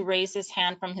unable to raise his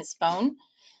hand from his phone.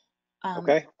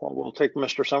 Okay, well, we'll take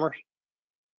Mr. Summers.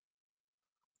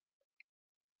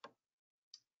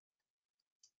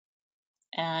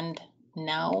 And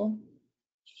now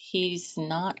he's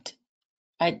not,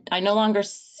 I no longer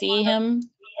see him.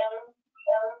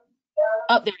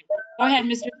 Oh, there. Go ahead,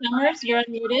 Mr. Summers, you're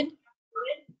unmuted.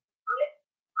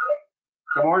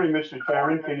 Good morning, Mr.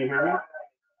 Chairman. Can you hear me?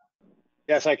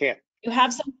 Yes, I can. You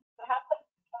have some.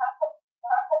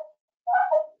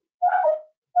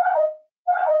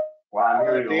 Well, I'm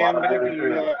hearing a Dan, lot of maybe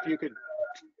different things. if you could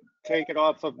take it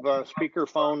off of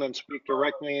speakerphone and speak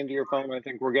directly into your phone, I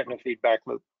think we're getting a feedback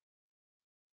loop.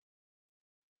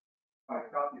 I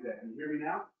copy that. Can you hear me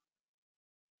now?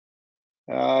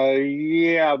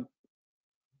 Yeah,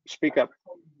 speak up.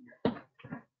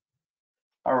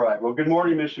 All right. Well, good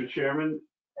morning, Mr. Chairman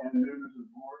and members of the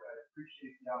board. I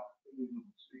appreciate the opportunity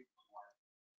to speak this morning.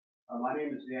 My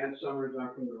name is Dan Summers.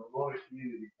 I'm from the Ramona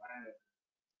Community Plan.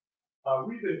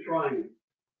 We've been trying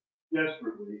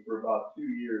desperately for about 2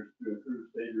 years to improve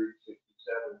State Route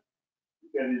 67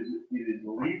 because it is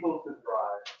legal to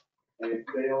drive and it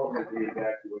fails at the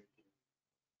evacuation.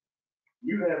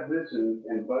 You have listened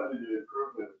and budgeted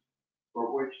improvements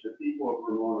for which the people of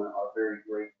Ramona are very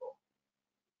grateful.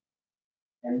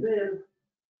 And then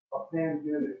a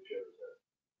pandemic shows up,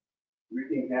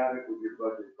 wreaking havoc with your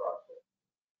budget process.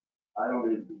 I don't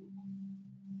envy you.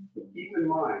 But keep in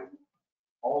mind,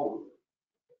 always,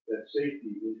 that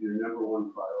safety is your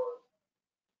 #1 priority.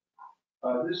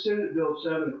 This Senate Bill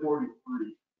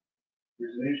 743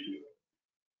 is an issue.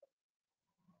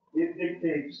 It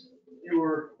dictates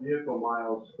fewer vehicle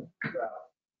miles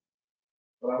traveled.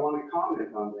 But I want to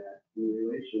comment on that in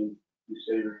relation to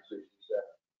State Route 67.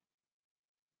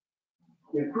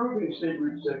 Improving State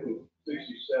Route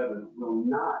 67 will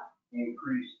not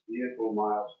increase vehicle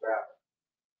miles traveled.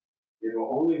 It will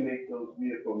only make those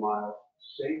vehicle miles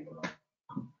safer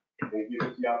and give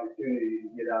us the opportunity to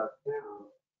get out of town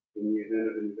in the event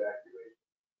of an evacuation.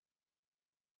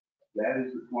 That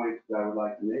is the point that I would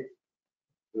like to make,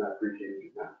 and I appreciate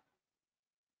your time.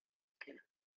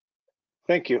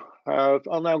 Thank you.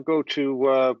 I'll now go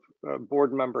to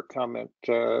board member comment.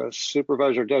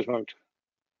 Supervisor Desmond.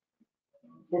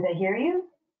 Did they hear you?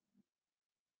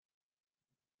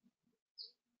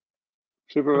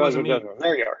 Supervisor Desmond,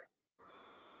 there you are.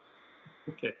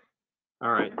 Okay,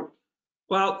 all right.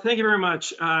 Well, thank you very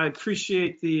much. I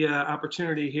appreciate the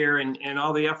opportunity here and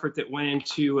all the effort that went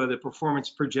into the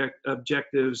performance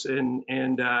objectives and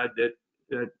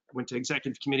that went to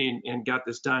executive committee and got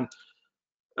this done.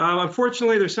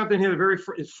 Unfortunately, there's something here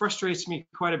that it frustrates me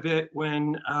quite a bit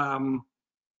when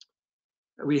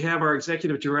we have our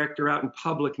executive director out in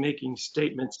public making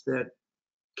statements that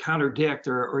contradict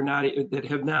or not, that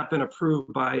have not been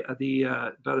approved by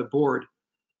the board.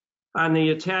 On the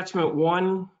attachment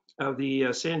 1 of the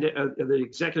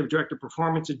executive director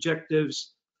performance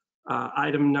objectives,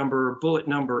 bullet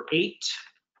number 8,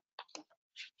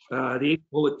 the 8th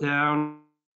bullet down,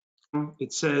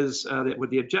 it says that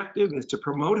with the objective is to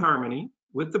promote harmony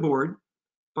with the board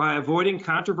by avoiding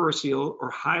controversial or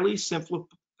highly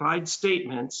simplified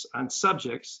statements on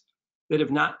subjects that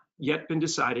have not yet been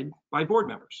decided by board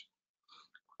members.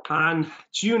 On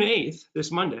June 8th,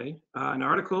 this Monday, an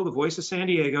article, The Voice of San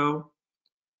Diego,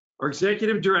 our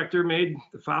executive director made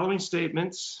the following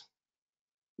statements.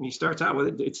 And he starts out with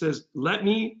it. It says, "Let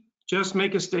me just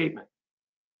make a statement.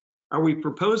 Are we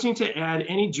proposing to add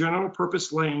any general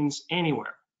purpose lanes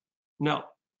anywhere? No.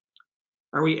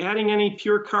 Are we adding any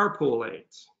pure carpool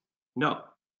lanes? No.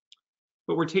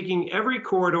 But we're taking every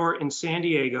corridor in San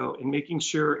Diego and making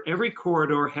sure every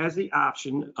corridor has the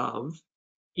option of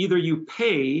either you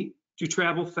pay to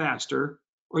travel faster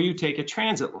or you take a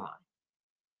transit line."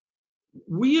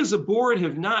 We as a board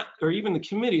have not, or even the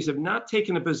committees have not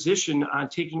taken a position on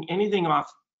taking anything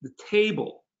off the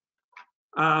table.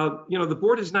 The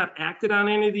board has not acted on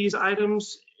any of these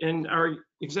items, and our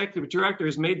executive director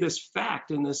has made this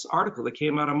fact in this article that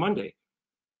came out on Monday.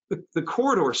 The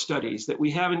corridor studies that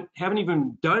we haven't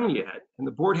even done yet, and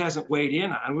the board hasn't weighed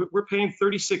in on. We're paying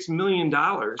 $36 million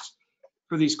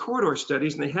for these corridor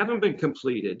studies, and they haven't been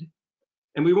completed.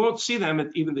 And we won't see them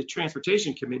at even the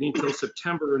transportation committee until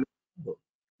September.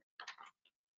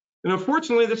 And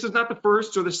unfortunately, this is not the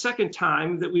first or the second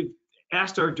time that we've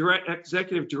asked our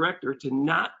executive director to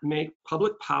not make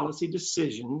public policy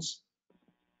decisions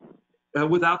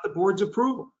without the board's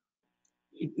approval.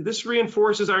 This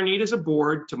reinforces our need as a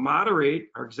board to moderate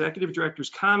our executive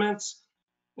director's comments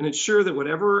and ensure that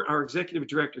whatever our executive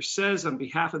director says on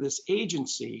behalf of this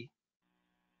agency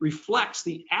reflects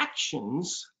the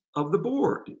actions of the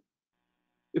board.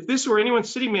 If this were anyone's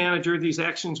city manager, these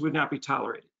actions would not be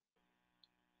tolerated.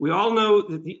 We all know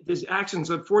that these actions,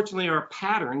 unfortunately, are a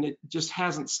pattern that just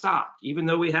hasn't stopped, even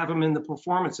though we have them in the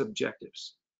performance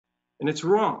objectives. And it's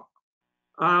wrong.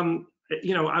 I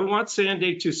want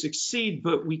SANDAG to succeed,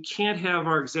 but we can't have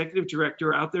our executive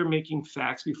director out there making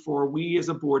facts before we as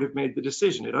a board have made the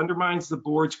decision. It undermines the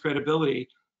board's credibility,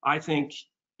 I think,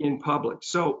 in public.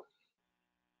 So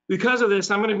because of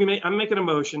this, I'm making a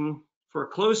motion for a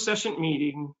closed session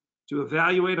meeting to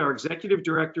evaluate our executive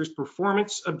director's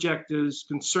performance objectives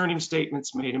concerning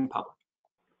statements made in public.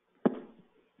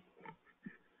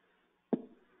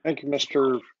 Thank you,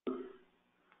 Mr.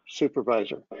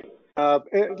 Supervisor.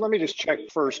 Let me just check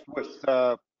first with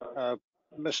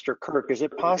Mr. Kirk. Is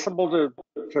it possible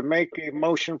to make a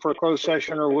motion for a closed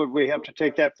session, or would we have to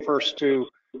take that first to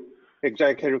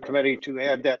executive committee to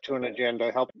add that to an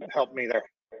agenda? Help me there.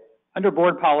 Under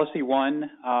Board Policy 1,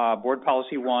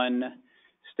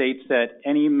 states that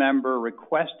any member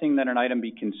requesting that an item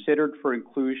be considered for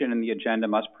inclusion in the agenda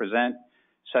must present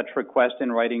such request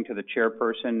in writing to the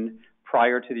chairperson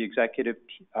prior to the executive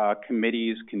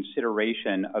committee's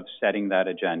consideration of setting that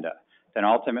agenda. Then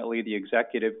ultimately, the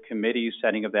executive committee's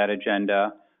setting of that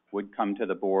agenda would come to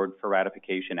the board for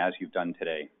ratification, as you've done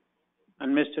today.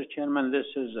 And Mr. Chairman, this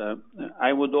is,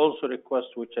 I would also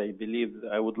request, which I believe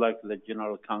I would like the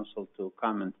general counsel to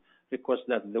comment, request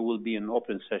that there will be an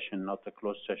open session, not a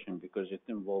closed session, because it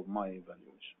involved my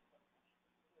evaluation.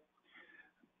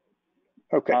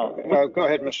 Okay, go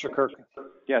ahead, Mr. Kirk.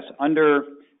 Yes,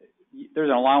 there's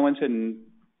an allowance in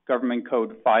Government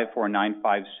Code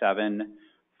 54957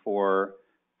 for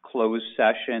closed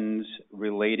sessions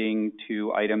relating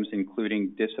to items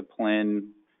including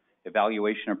discipline,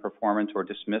 evaluation of performance, or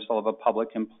dismissal of a public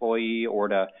employee, or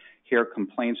to hear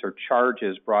complaints or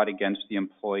charges brought against the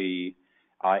employee.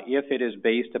 If it is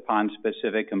based upon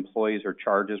specific employees or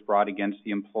charges brought against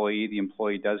the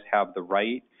employee does have the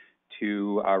right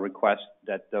to request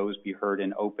that those be heard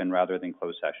in open rather than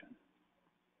closed session.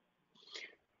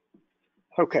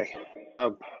 Okay,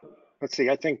 let's see,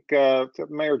 I think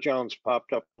Mayor Jones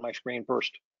popped up on my screen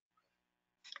first.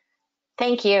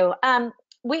 Thank you.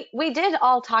 We did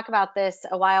all talk about this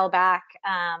a while back,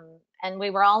 and we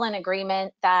were all in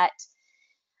agreement that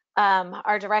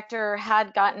our director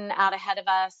had gotten out ahead of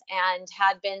us and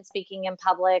had been speaking in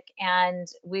public, and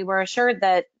we were assured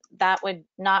that that would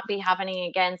not be happening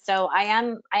again. So I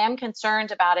am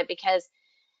concerned about it, because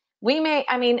we may,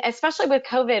 I mean, especially with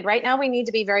COVID right now, we need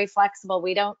to be very flexible.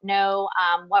 We don't know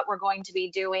what we're going to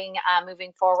be doing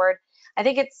moving forward. I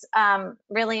think it's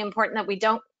really important that we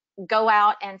don't go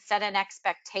out and set an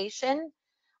expectation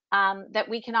that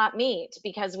we cannot meet,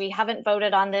 because we haven't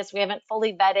voted on this. We haven't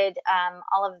fully vetted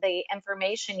all of the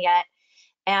information yet.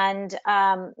 And,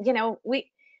 you know,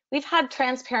 we've had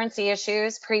transparency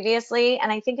issues previously,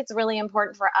 and I think it's really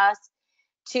important for us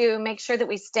to make sure that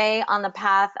we stay on the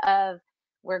path of,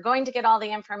 we're going to get all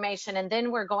the information, and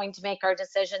then we're going to make our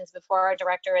decisions before our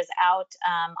director is out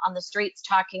on the streets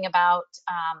talking about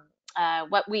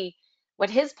what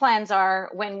his plans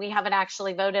are when we haven't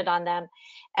actually voted on them.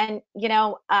 And, you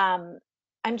know, I'm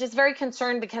just very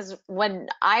concerned, because when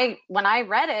I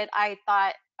read it, I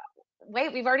thought,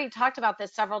 wait, we've already talked about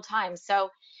this several times. So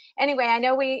anyway, I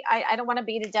know I don't want to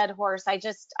beat a dead horse. I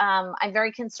just, I'm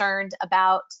very concerned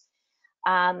about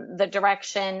the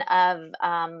direction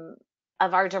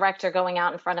of our director going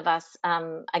out in front of us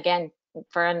again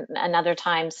for another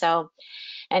time. So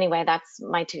anyway, that's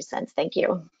my 2 cents. Thank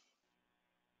you.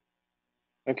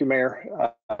 Thank you,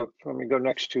 Mayor. Let me go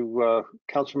next to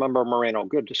Councilmember Moreno.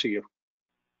 Good to see you.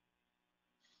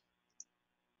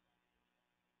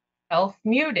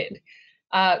 Self-muted.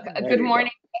 Good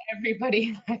morning,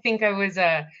 everybody. I think I was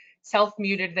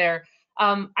self-muted there.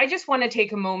 I just want to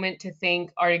take a moment to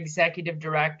thank our executive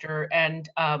director and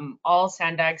all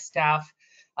SANDAG staff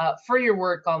for your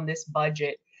work on this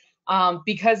budget.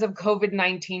 Because of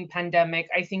COVID-19 pandemic,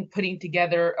 I think putting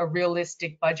together a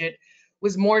realistic budget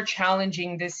was more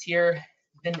challenging this year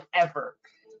than ever.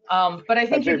 But I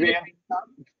think,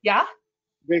 yeah?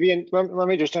 Vivian, let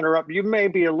me just interrupt. You may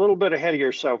be a little bit ahead of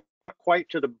yourself, not quite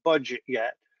to the budget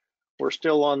yet. We're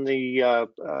still on the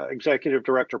executive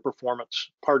director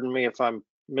performance. Pardon me if I'm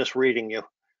misreading you.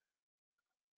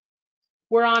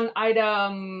 We're on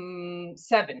item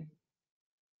 7.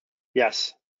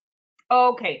 Yes.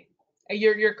 Okay,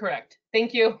 you're correct.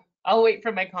 Thank you. I'll wait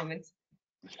for my comments.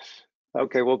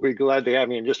 Okay, we'll be glad to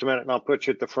have you in just a minute, and I'll put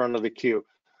you at the front of the queue.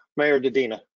 Mayor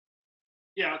Dedina.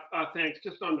 Yeah, thanks.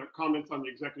 Just on the comments on the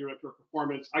executive director of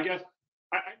performance, I guess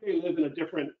I may live in a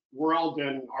different world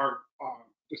than our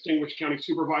distinguished county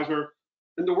supervisor.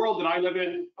 In the world that I live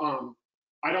in,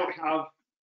 I don't have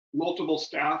multiple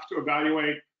staff to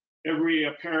evaluate every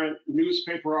apparent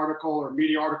newspaper article or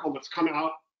media article that's come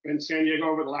out in San Diego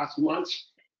over the last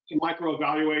months to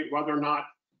micro-evaluate whether or not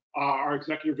our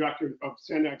executive director of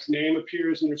SANDAG's name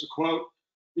appears and there's a quote.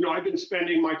 You know, I've been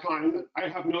spending my time, I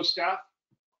have no staff.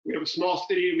 We have a small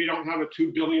city. We don't have a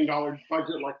 $2 billion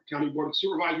budget like the County Board of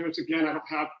Supervisors. Again, I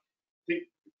think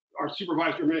our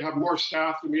supervisor may have more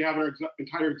staff than we have our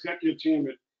entire executive team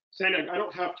at SANDAG. I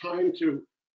don't have time to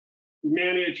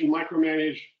manage and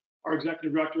micromanage our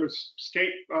executive director's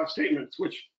statements,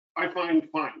 which I find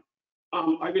fine.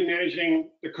 I've been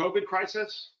managing the COVID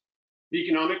crisis, the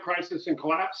economic crisis and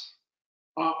collapse,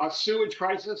 a sewage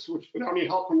crisis, which without any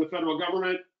help from the federal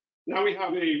government. Now we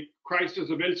have a crisis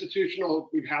of institutional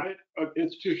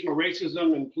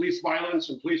racism and police violence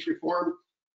and police reform,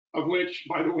 of which,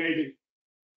 by the way,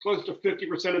 close to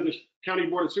 50% of the County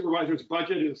Board of Supervisors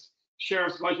budget is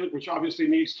sheriff's budget, which obviously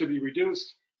needs to be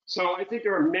reduced. So I think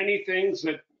there are many things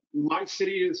that my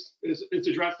city is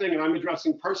addressing and I'm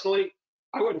addressing personally.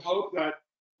 I would hope that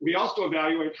we also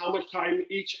evaluate how much time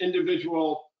each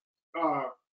individual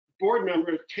board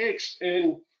member takes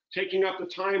in taking up the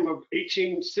time of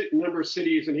 18 member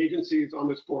cities and agencies on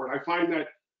this board. I find that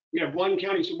we have one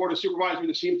county board of supervisors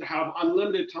that seems to have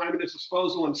unlimited time at his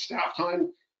disposal and staff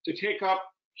time to take up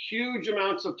huge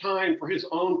amounts of time for his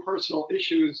own personal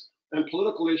issues and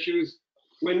political issues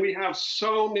when we have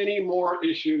so many more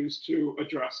issues to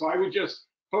address. So I would just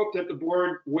hope that the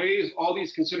board weighs all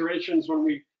these considerations when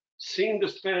we seem to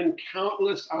spend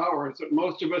countless hours that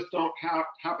most of us don't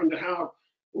happen to have.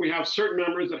 We have certain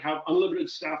members that have unlimited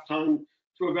staff time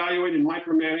to evaluate and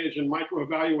micromanage and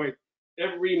micro-evaluate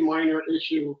every minor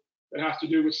issue that has to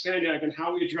do with SANDAG and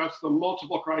how we address the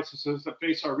multiple crises that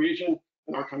face our region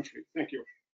and our country. Thank you.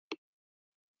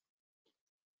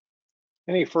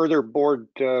 Any further board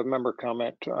member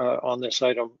comment on this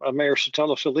item? Mayor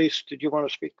Sotelo-Solis, did you want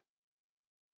to speak?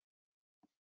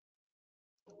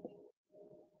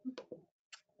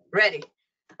 Ready.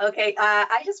 Okay,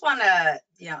 I just want to,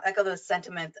 echo the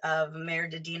sentiment of Mayor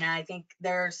Dedina. I think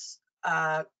there's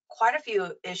quite a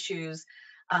few issues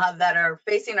that are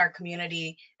facing our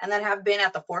community and that have been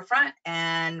at the forefront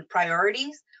and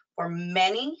priorities for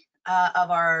many of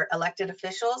our elected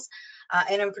officials,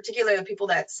 and in particular, the people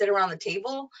that sit around the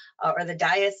table or the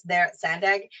dais there at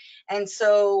SANDAG. And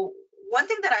so one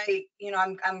thing that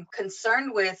I'm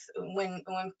concerned with when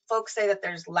folks say that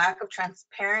there's lack of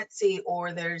transparency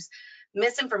or there's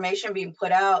misinformation being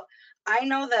put out. I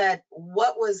know that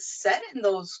what was said in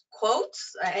those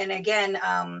quotes, and again,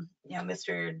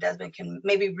 Mr. Desmond can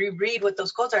maybe reread what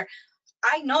those quotes are.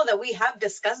 I know that we have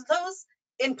discussed those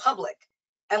in public,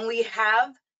 and we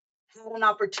have had an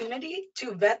opportunity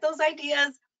to vet those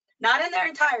ideas, not in their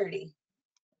entirety,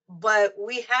 but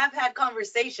we have had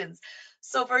conversations.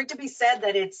 So for it to be said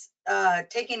that it's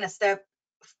taking a step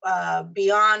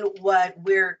beyond what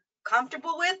we're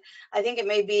comfortable with, I think it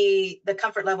may be the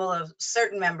comfort level of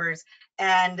certain members,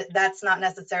 and that's not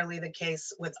necessarily the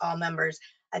case with all members.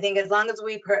 I think as long as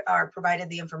we are provided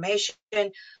the information,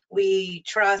 we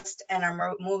trust and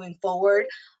are moving forward.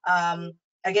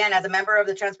 Again, as a member of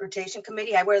the Transportation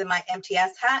Committee, I wear my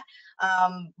MTS hat,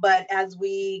 but as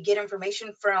we get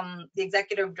information from the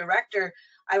Executive Director,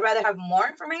 I'd rather have more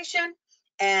information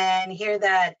and hear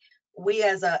that we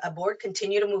as a board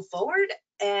continue to move forward.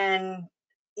 And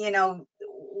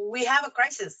we have a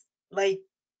crisis. Like,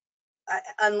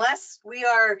 unless we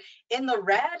are in the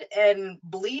red and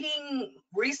bleeding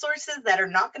resources that are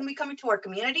not going to be coming to our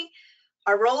community,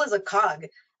 our role as a cog,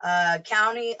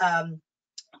 county,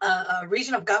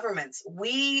 region of governments,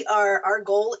 our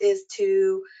goal is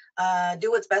to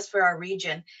do what's best for our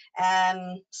region.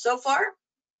 And so far,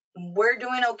 we're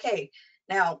doing okay.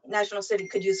 Now, National City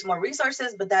could use some more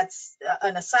resources, but that's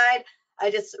an aside.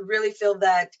 I just really feel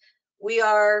that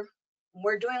we're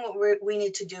doing what we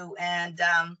need to do, and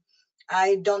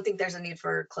I don't think there's a need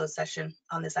for closed session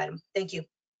on this item. Thank you.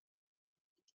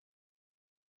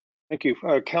 Thank you.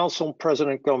 Council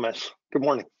President Gomez, good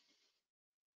morning.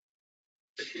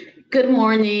 Good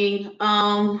morning.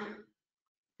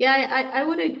 Yeah, I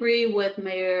would agree with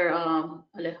Mayor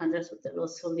Alejandra Sotelo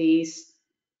Solis,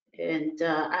 and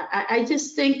I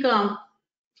just think I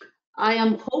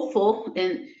am hopeful,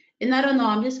 and I don't know,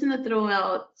 I'm just going to throw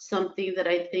out something that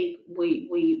I think we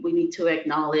need to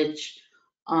acknowledge,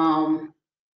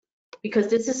 because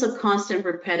this is a constant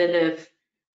repetitive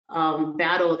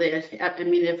battle that, I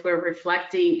mean, if we're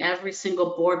reflecting every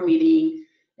single board meeting,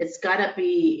 it's got to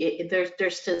be,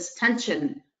 there's this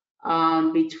tension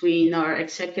between our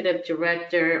executive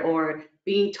director or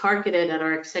being targeted at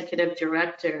our executive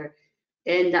director.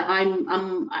 And I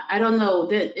don't know,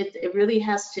 that it really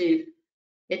has to,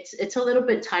 it's a little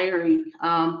bit tiring.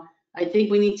 I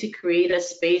think we need to create a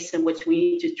space in which we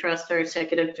need to trust our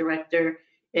executive director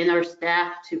and our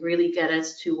staff to really get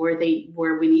us to where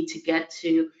we need to get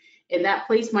to. And that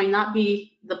place might not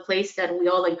be the place that we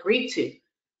all agree to.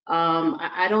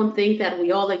 I don't think that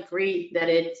we all agree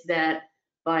that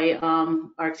by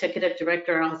our executive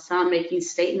director Hassan making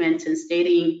statements and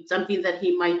stating something that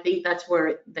he might think that's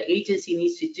where the agency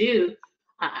needs to do.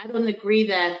 I don't agree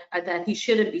that he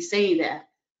shouldn't be saying that.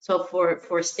 So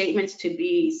for statements to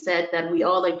be said that we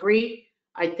all agree,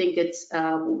 I think it's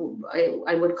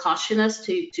I would caution us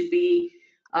to be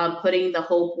putting the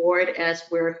whole board as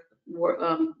we're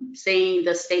saying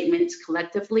the statements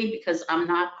collectively, because I'm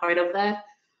not part of that.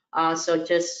 So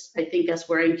just, I think as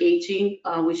we're engaging,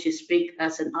 we should speak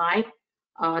as an I,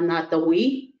 not the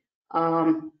we.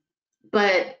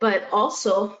 But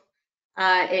also,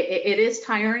 it is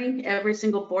tiring every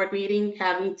single board meeting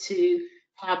having to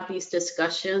have these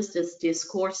discussions, these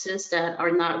discourses that are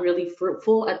not really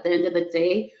fruitful at the end of the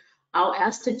day. I'll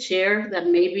ask the chair that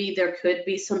maybe there could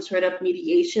be some sort of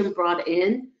mediation brought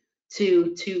in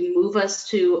to move us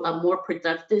to a more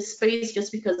productive space,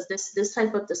 just because this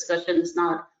type of discussion is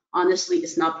not, honestly,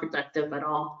 it's not productive at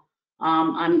all.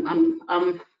 I'm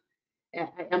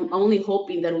only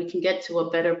hoping that we can get to a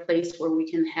better place where we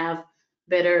can have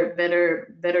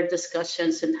better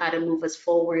discussions and how to move us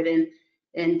forward.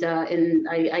 And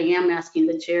I am asking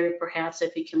the chair perhaps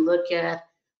if he can look at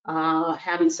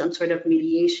having some sort of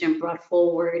mediation brought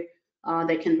forward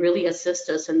that can really assist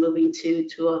us in moving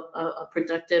to a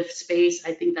productive space.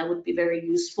 I think that would be very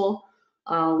useful.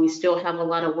 We still have a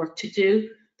lot of work to do.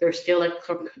 There's still a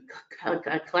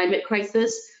climate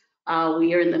crisis.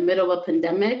 We are in the middle of a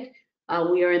pandemic.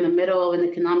 We are in the middle of an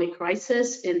economic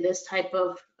crisis, and this type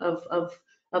of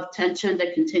tension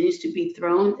that continues to be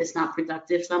thrown is not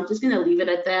productive. So I'm just going to leave it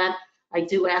at that. I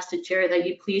do ask the chair that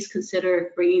you please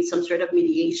consider bringing some sort of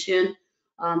mediation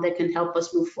that can help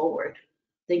us move forward.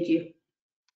 Thank you.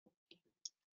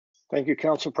 Thank you,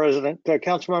 Council President.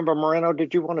 Councilmember Moreno,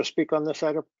 did you want to speak on this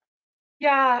item?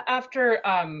 Yeah, after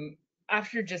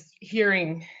just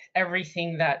hearing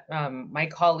everything that my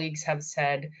colleagues have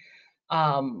said,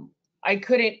 I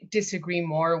couldn't disagree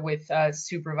more with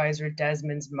Supervisor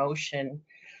Desmond's motion.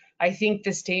 I think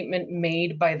the statement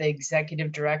made by the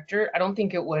executive director, I don't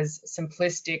think it was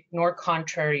simplistic nor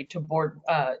contrary to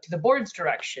the board's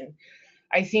direction.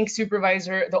 I think,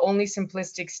 Supervisor, the only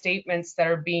simplistic statements that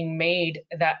are being made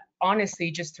that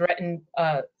honestly just threaten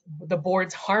the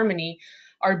board's harmony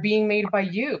are being made by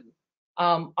you.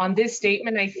 On this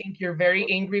statement, I think you're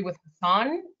very angry with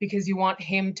Hassan because you want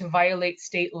him to violate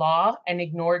state law and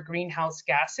ignore greenhouse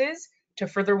gases to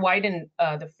further widen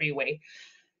the freeway.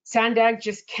 SANDAG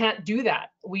just can't do that.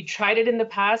 We tried it in the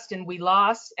past and we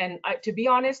lost. And to be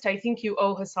honest, I think you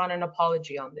owe Hassan an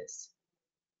apology on this.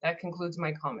 That concludes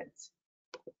my comments.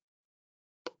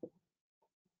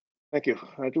 Thank you.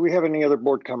 Do we have any other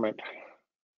board comment?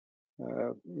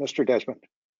 Mr. Desmond.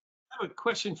 I have a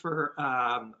question for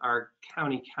our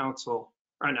county council,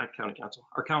 or not county council,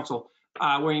 our council,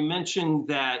 where you mentioned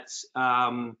that,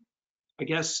 I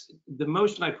guess the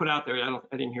motion I put out there,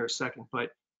 I didn't hear a second,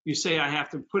 but you say I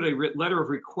have to put a letter of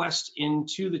request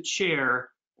into the chair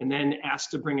and then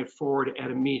ask to bring it forward at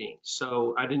a meeting.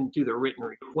 So I didn't do the written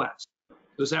request.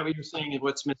 So is that what you're saying is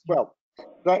what's missing? Well,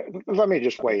 let me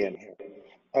just weigh in here.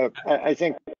 I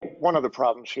think one of the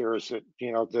problems here is that,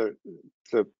 you know,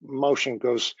 the motion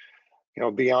goes, you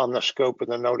know, beyond the scope of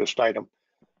the noticed item.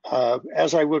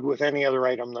 As I would with any other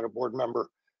item that a board member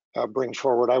brings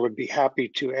forward, I would be happy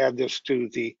to add this to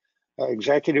the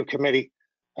executive committee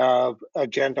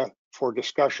agenda for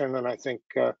discussion. And I think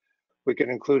we can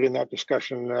include in that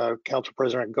discussion Council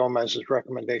President Gomez's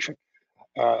recommendation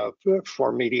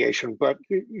for mediation. But,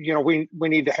 you know, we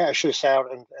need to hash this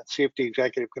out and see if the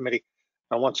executive committee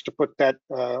wants to put that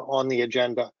on the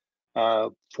agenda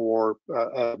for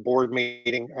a board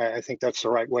meeting. I think that's the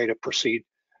right way to proceed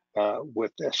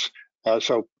with this.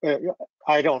 So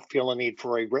I don't feel a need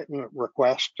for a written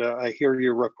request. I hear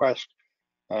your request,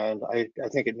 and I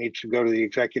think it needs to go to the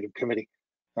executive committee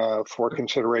for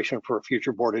consideration for a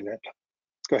future board event.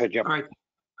 Go ahead, Jim. All right.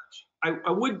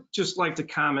 I would just like to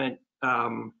comment,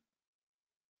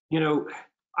 you know,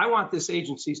 I want this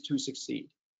agency to succeed.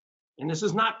 And this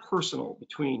is not personal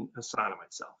between Hassan and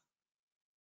myself.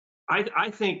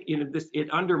 I think, you know, it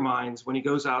undermines when he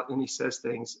goes out and he says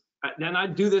things. And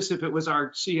I'd do this if it was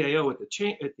our CAO at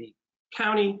the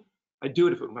county. I'd do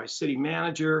it if it was my city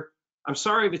manager. I'm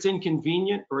sorry if it's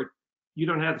inconvenient or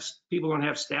people don't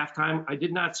have staff time. I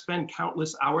did not spend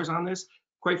countless hours on this.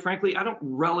 Quite frankly, I don't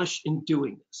relish in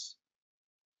doing this.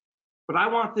 But I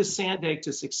want this SANDAG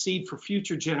to succeed for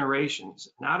future generations.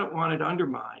 And I don't want it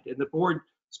undermined and the board's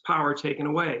power taken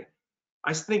away.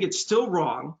 I think it's still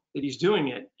wrong that he's doing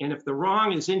it. And if the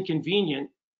wrong is inconvenient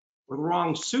or the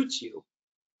wrong suits you,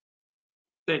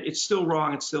 that it's still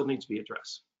wrong and still needs to be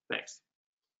addressed. Thanks.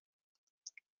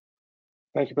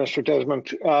 Thank you, Mr.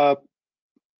 Desmond.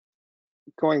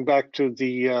 Going back to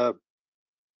the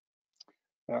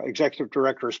executive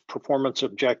director's performance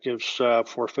objectives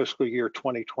for fiscal year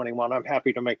 2021, I'm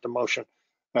happy to make the motion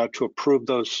to approve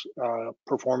those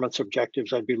performance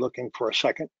objectives. I'd be looking for a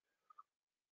second.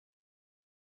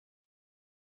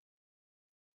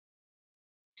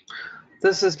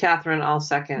 This is Catherine. I'll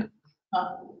second.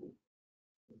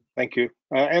 Thank you.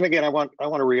 And again, I want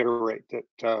to reiterate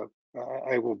that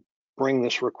I will bring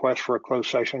this request for a closed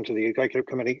session to the executive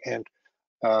committee, and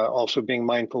also being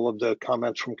mindful of the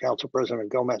comments from Council President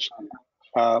Gomez.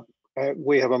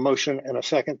 We have a motion and a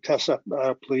second. Tessa,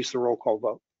 please, the roll call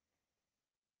vote.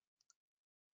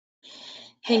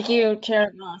 Thank you,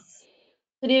 Chair Voss.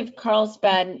 City of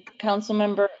Carlsbad,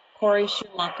 Councilmember Corey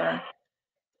Schumacher.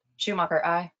 Schumacher,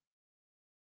 aye.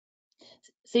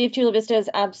 City of Chula Vista is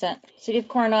absent. City of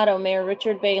Coronado, Mayor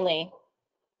Richard Bailey.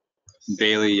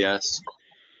 Bailey, yes.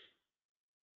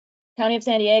 County of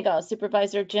San Diego,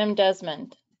 Supervisor Jim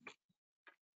Desmond.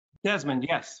 Desmond,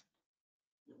 yes.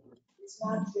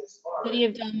 City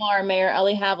of Del Mar, Mayor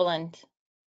Ellie Haviland.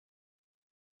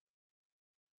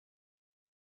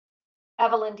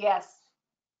 Haviland, yes.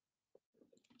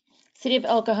 City of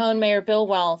El Cajon, Mayor Bill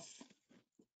Wells.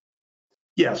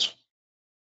 Yes.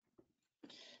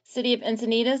 City of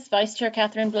Encinitas, Vice Chair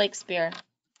Catherine Blakespear.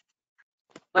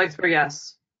 Blakespear,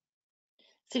 yes.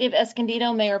 City of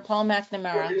Escondido, Mayor Paul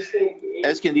McNamara.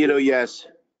 Escondido, yes.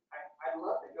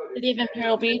 City of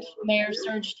Imperial Beach, Mayor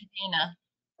Serge Tadina.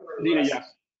 Tadina, yes.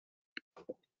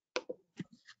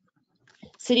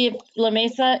 City of La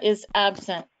Mesa is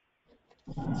absent.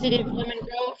 City of Lemon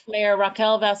Grove, Mayor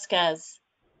Raquel Vasquez.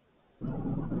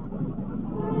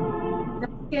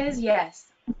 Vasquez, yes.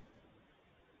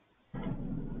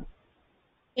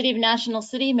 City of National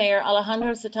City, Mayor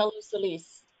Alejandro Sotelo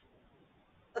Solis.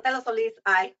 Sotelo Solis,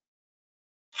 aye.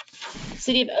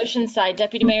 City of Oceanside,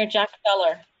 Deputy Mayor Jack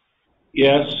Feller.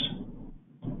 Yes.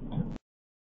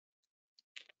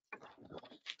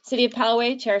 City of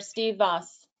Poway, Chair Steve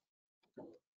Voss.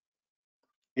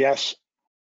 Yes.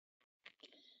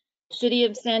 City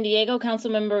of San Diego,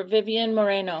 Councilmember Vivian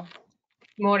Moreno.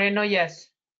 Moreno, yes.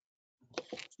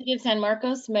 City of San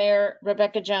Marcos, Mayor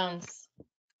Rebecca Jones.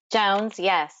 Jones,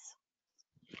 yes.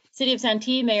 City of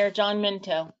Santee, Mayor John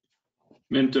Minto.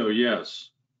 Minto,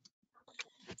 yes.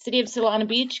 City of Solana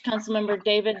Beach, Councilmember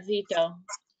David Zito.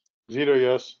 Zito,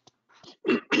 yes.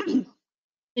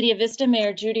 City of Vista,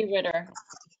 Mayor Judy Ritter.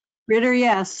 Ritter,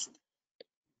 yes.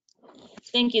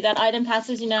 Thank you. That item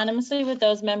passes unanimously with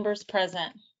those members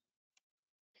present.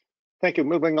 Thank you.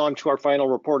 Moving on to our final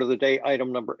report of the day,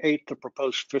 item number 8, the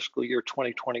proposed fiscal year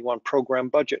 2021 program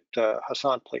budget.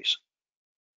 Hassan, please.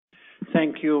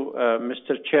 Thank you,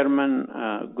 Mr.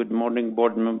 Chairman. Good morning,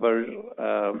 board members.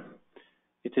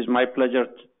 It is my pleasure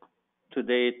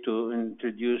today to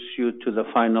introduce you to the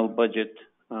final budget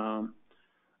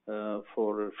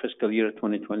for fiscal year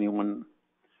 2021.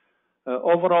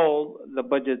 Overall, the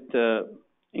budget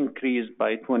increased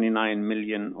by 29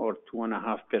 million or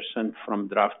 2.5% from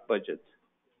draft budget.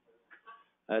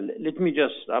 Let me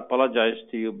just apologize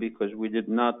to you because we did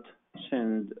not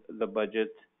send the budget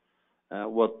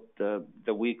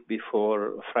the week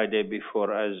before, Friday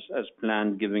before, as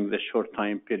planned, given the short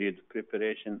time period of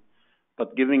preparation.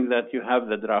 But given that you have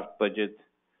the draft budget,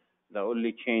 the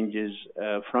only changes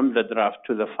from the draft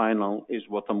to the final is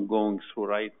what I'm going through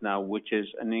right now, which is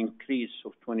an increase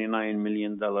of $29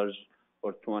 million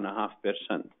or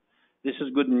 2.5%. This is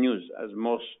good news, as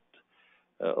most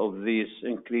of these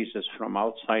increases from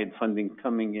outside funding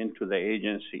coming into the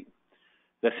agency.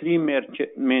 The three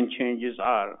main changes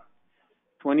are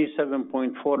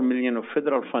 $27.4 million of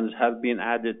federal funds have been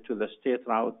added to the State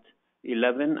Route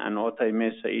 11 and Otay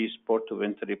Mesa East Port of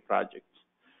Entry projects.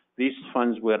 These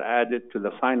funds were added to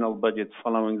the final budget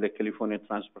following the California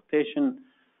Transportation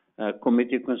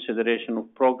Committee consideration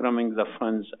of programming the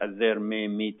funds at their May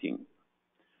meeting.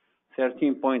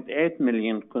 $13.8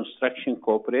 million construction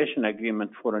cooperation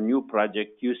agreement for a new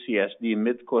project, UCSD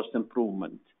Mid-Coast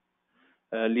Improvement,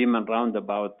 Lehman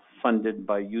Roundabout, funded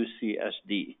by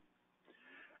UCSD.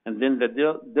 And then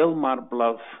the Del Mar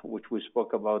Bluff, which we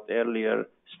spoke about earlier,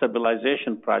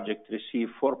 stabilization project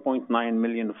received $4.9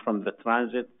 million from the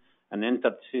Transit and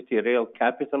Intercity Rail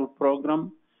Capital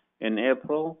Program in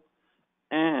April,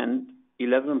 and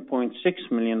 $11.6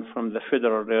 million from the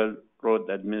Federal Railroad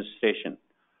Administration.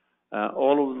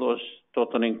 All of those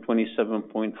totaling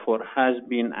 27.4 has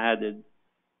been added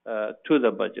to the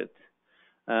budget.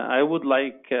 I would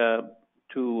like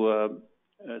to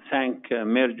thank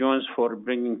Mayor Jones for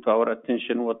bringing to our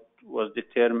attention what was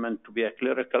determined to be a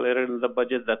clerical error in the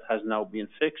budget that has now been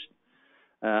fixed.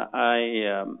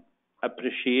 I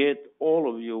appreciate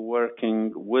all of you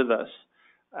working with us.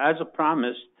 As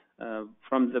promised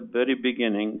from the very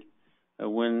beginning,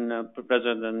 when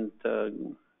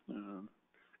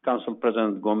Council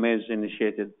President Gomez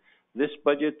initiated, this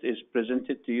budget is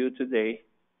presented to you today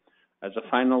as a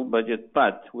final budget,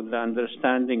 but with the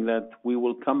understanding that we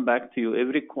will come back to you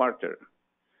every quarter,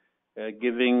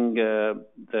 giving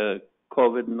the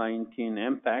COVID-19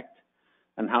 impact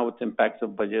and how it impacts the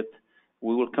budget.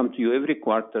 We will come to you every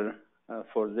quarter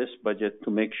for this budget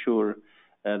to make sure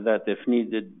that if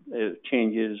needed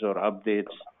changes or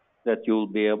updates, that you will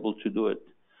be able to do it.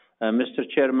 Mr.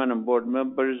 Chairman and board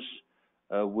members,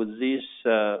 with these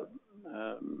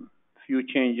few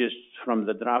changes from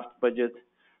the draft budget,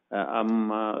 I'm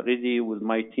ready with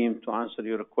my team to answer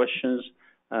your questions.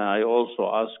 I also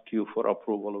ask you for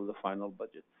approval of the final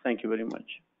budget. Thank you very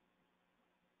much.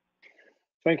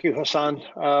 Thank you, Hassan.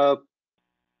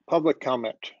 Public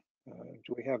comment.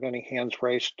 Do we have any hands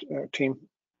raised, team?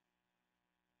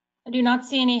 I do not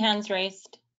see any hands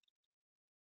raised.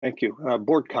 Thank you.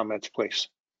 Board comments, please.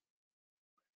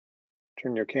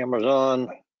 Turn your cameras on.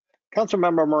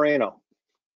 Councilmember Moreno.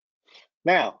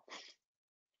 Now.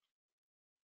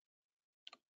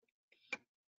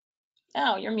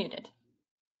 Oh, you're muted.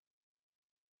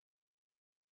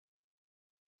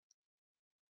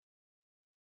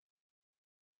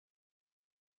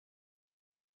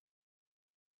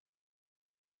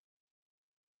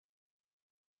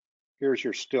 Here's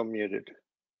your still muted.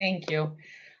 Thank you.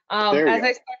 There you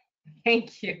go.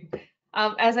 Thank you.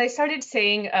 As I started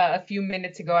saying a few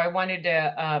minutes ago, I wanted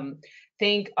to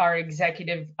thank our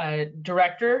executive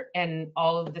director and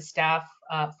all of the staff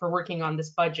for working on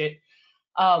this budget.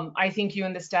 I think you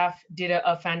and the staff did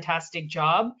a fantastic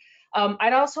job.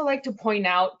 I'd also like to point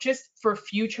out, just for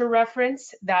future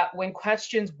reference, that when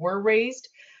questions were raised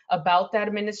about that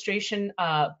administration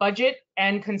budget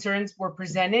and concerns were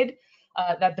presented,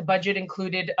 that the budget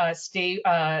included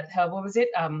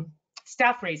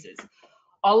staff raises.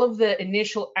 all of the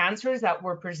initial answers that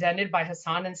were presented by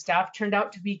Hassan and staff turned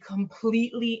out to be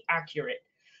completely accurate.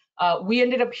 We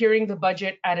ended up hearing the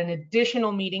budget at an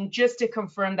additional meeting just to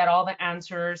confirm that all the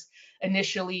answers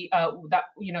initially that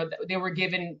they were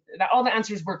given, that all the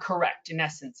answers were correct in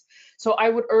essence. So I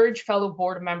would urge fellow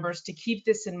board members to keep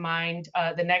this in mind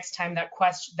the next time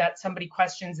that somebody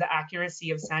questions the accuracy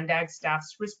of SANDAG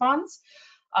staff's response.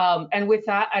 And with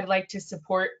that, I'd like to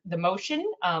support the motion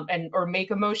or make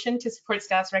a motion to support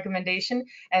staff's recommendation.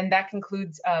 And that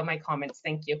concludes my comments.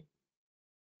 Thank you.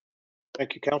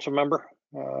 Thank you, council member.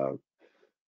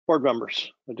 Board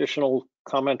members, additional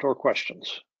comment or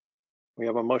questions? We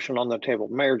have a motion on the table.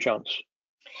 Mayor Jones.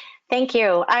 Thank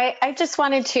you. I just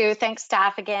wanted to thank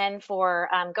staff again for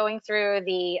going through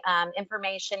the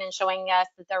information and showing us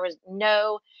that there was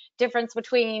no difference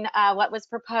between what was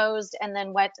proposed and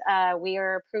then what we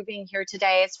are approving here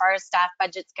today as far as staff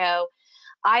budgets go.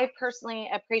 I personally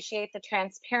appreciate the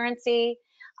transparency.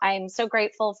 I'm so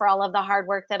grateful for all of the hard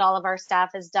work that all of our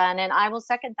staff has done, and I will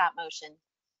second that motion.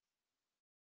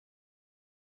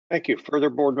 Thank you. Further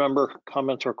board member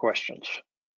comments or questions?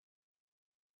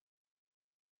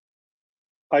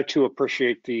 I too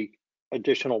appreciate the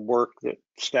additional work that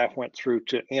staff went through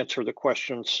to answer the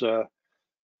questions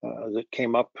that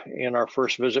came up in our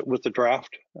first visit with the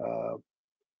draft.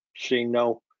 Seeing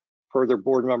no further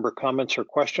board member comments or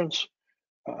questions,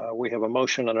 we have a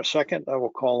motion and a second. I will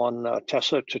call on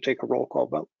Tessa to take a roll call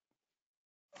vote.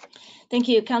 Thank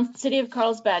you. City of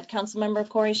Carlsbad, Councilmember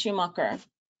Corey Schumacher.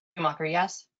 Schumacher,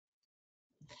 yes.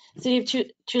 City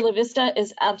of Chula Vista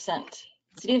is absent.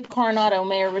 City of Coronado,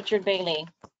 Mayor Richard Bailey.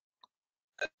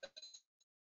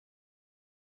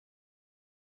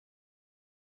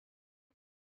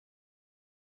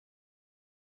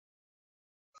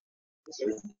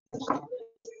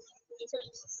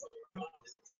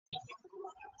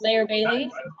 Mayor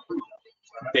Bailey.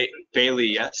 Bailey,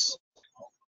 yes.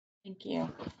 Thank you.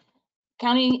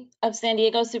 County of San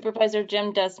Diego Supervisor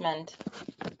Jim Desmond.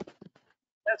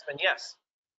 Desmond, yes.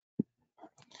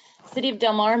 City of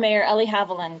Del Mar, Mayor Ellie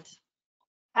Haviland.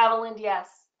 Haviland, yes.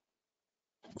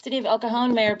 City of El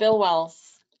Cajon, Mayor Bill Wells.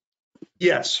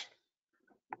 Yes.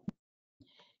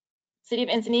 City of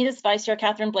Encinitas, Vice Chair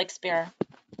Catherine Blakespear.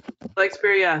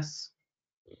 Blakespear, yes.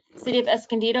 City of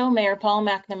Escondido, Mayor Paul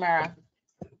McNamara.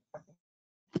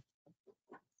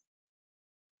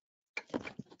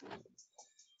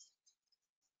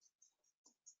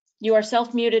 You are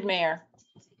self-muted, Mayor.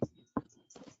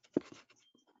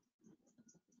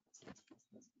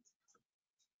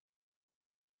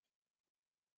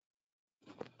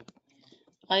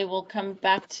 I will come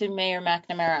back to Mayor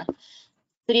McNamara.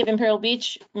 City of Imperial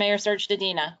Beach, Mayor Serge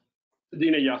Dedina.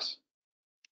 Dedina, yes.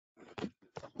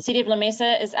 City of La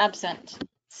Mesa is absent.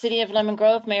 City of Lemon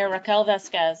Grove, Mayor Raquel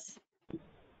Vasquez.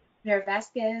 Mayor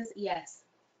Vasquez, yes.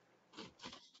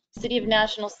 City of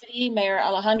National City, Mayor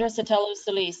Alejandra Sotelo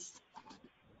Solis.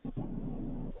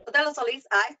 Sotelo Solis,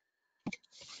 aye.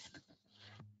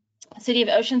 City of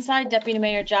Oceanside, Deputy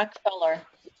Mayor Jack Feller.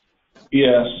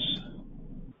 Yes.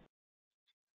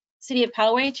 City of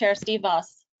Poway, Chair Steve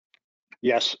Voss.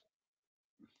 Yes.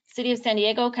 City of San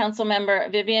Diego, Council Member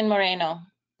Vivian Moreno.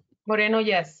 Moreno,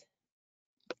 yes.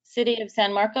 City of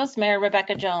San Marcos, Mayor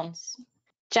Rebecca Jones.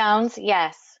 Jones,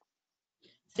 yes.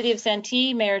 City of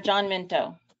Santee, Mayor John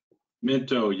Minto.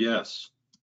 Minto, yes.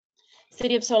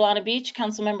 City of Solana Beach,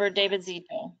 Councilmember David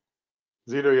Zito.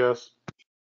 Zito, yes.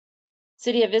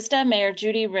 City of Vista, Mayor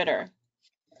Judy Ritter.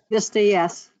 Vista,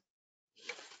 yes.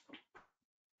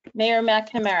 Mayor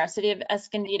McNamara, City of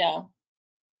Escondido.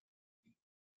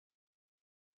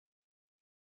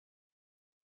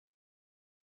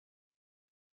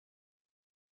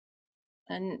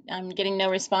 And I'm getting no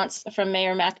response from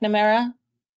Mayor McNamara.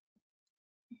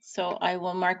 So I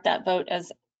will mark that vote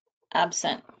as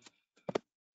absent.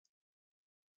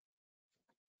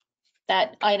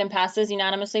 That item passes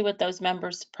unanimously with those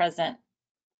members present.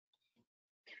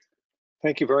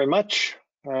 Thank you very much.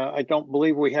 I don't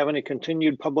believe we have any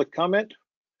continued public comment.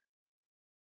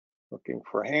 Looking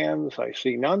for hands, I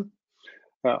see none.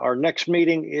 Our next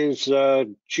meeting is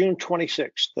June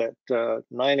 26th at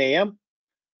 9 a.m.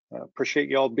 Appreciate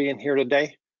you all being here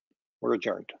today. We're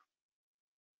adjourned.